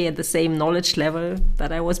I stay at the same knowledge level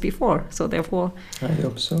that I was before. So therefore, I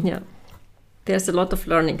hope so. Yeah, there's a lot of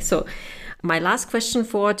learning. So my last question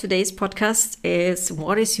for today's podcast is,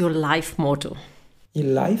 what is your life motto?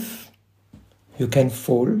 In life, you can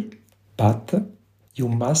fall, but you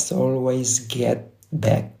must always get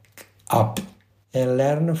back up and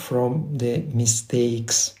learn from the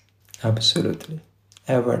mistakes. Absolutely.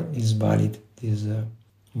 Ever is valid, this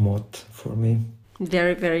motto for me.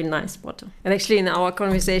 Very, very nice motto. And actually in our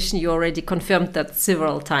conversation, you already confirmed that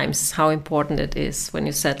several times, how important it is when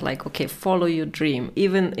you said like, okay, follow your dream,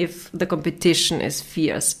 even if the competition is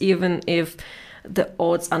fierce, even if the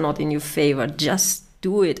odds are not in your favor, just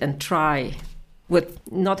do it and try with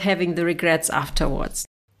not having the regrets afterwards.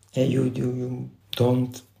 And you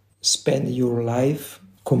don't spend your life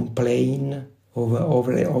complain over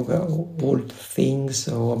old things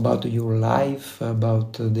or about your life,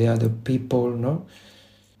 about the other people, no?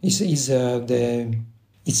 It's easier,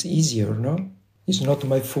 no? It's not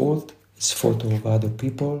my fault, it's fault of other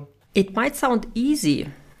people. It might sound easy,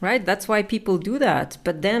 right? That's why people do that.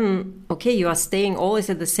 But then, okay, you are staying always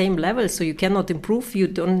at the same level, so you cannot improve. You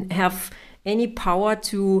don't have any power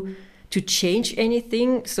to change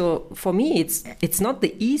anything. So for me, it's not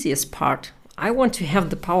the easiest part. I want to have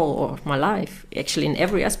the power of my life, actually, in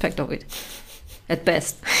every aspect of it, at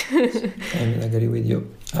best. I agree with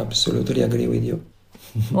you. Absolutely agree with you.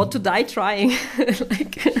 Or to die trying,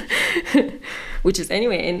 which is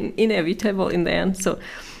anyway inevitable in the end. So,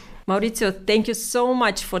 Maurizio, thank you so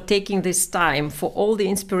much for taking this time, for all the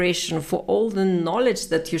inspiration, for all the knowledge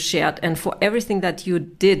that you shared, and for everything that you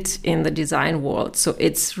did in the design world. So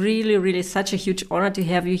it's really, really such a huge honor to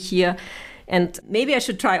have you here. And maybe I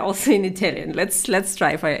should try also in Italian. Let's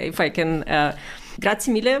try if I can.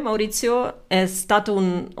 Grazie mille, Maurizio. È stato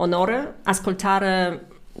un onore ascoltare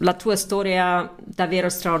la tua storia davvero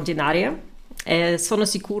straordinaria. E sono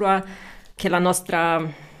sicura che la nostra,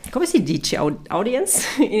 come si dice,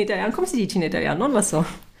 audience in italiano? Come si dice in italiano? Non lo so.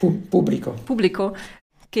 Pubblico. Pubblico.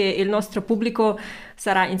 Che il nostro pubblico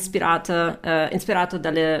sarà ispirato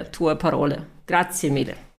dalle tue parole. Grazie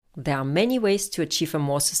mille. There are many ways to achieve a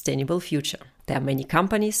more sustainable future. There are many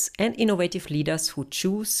companies and innovative leaders who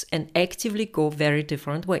choose and actively go very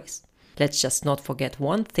different ways. Let's just not forget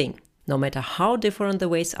one thing. No matter how different the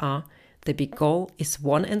ways are, the big goal is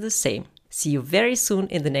one and the same. See you very soon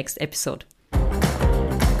in the next episode.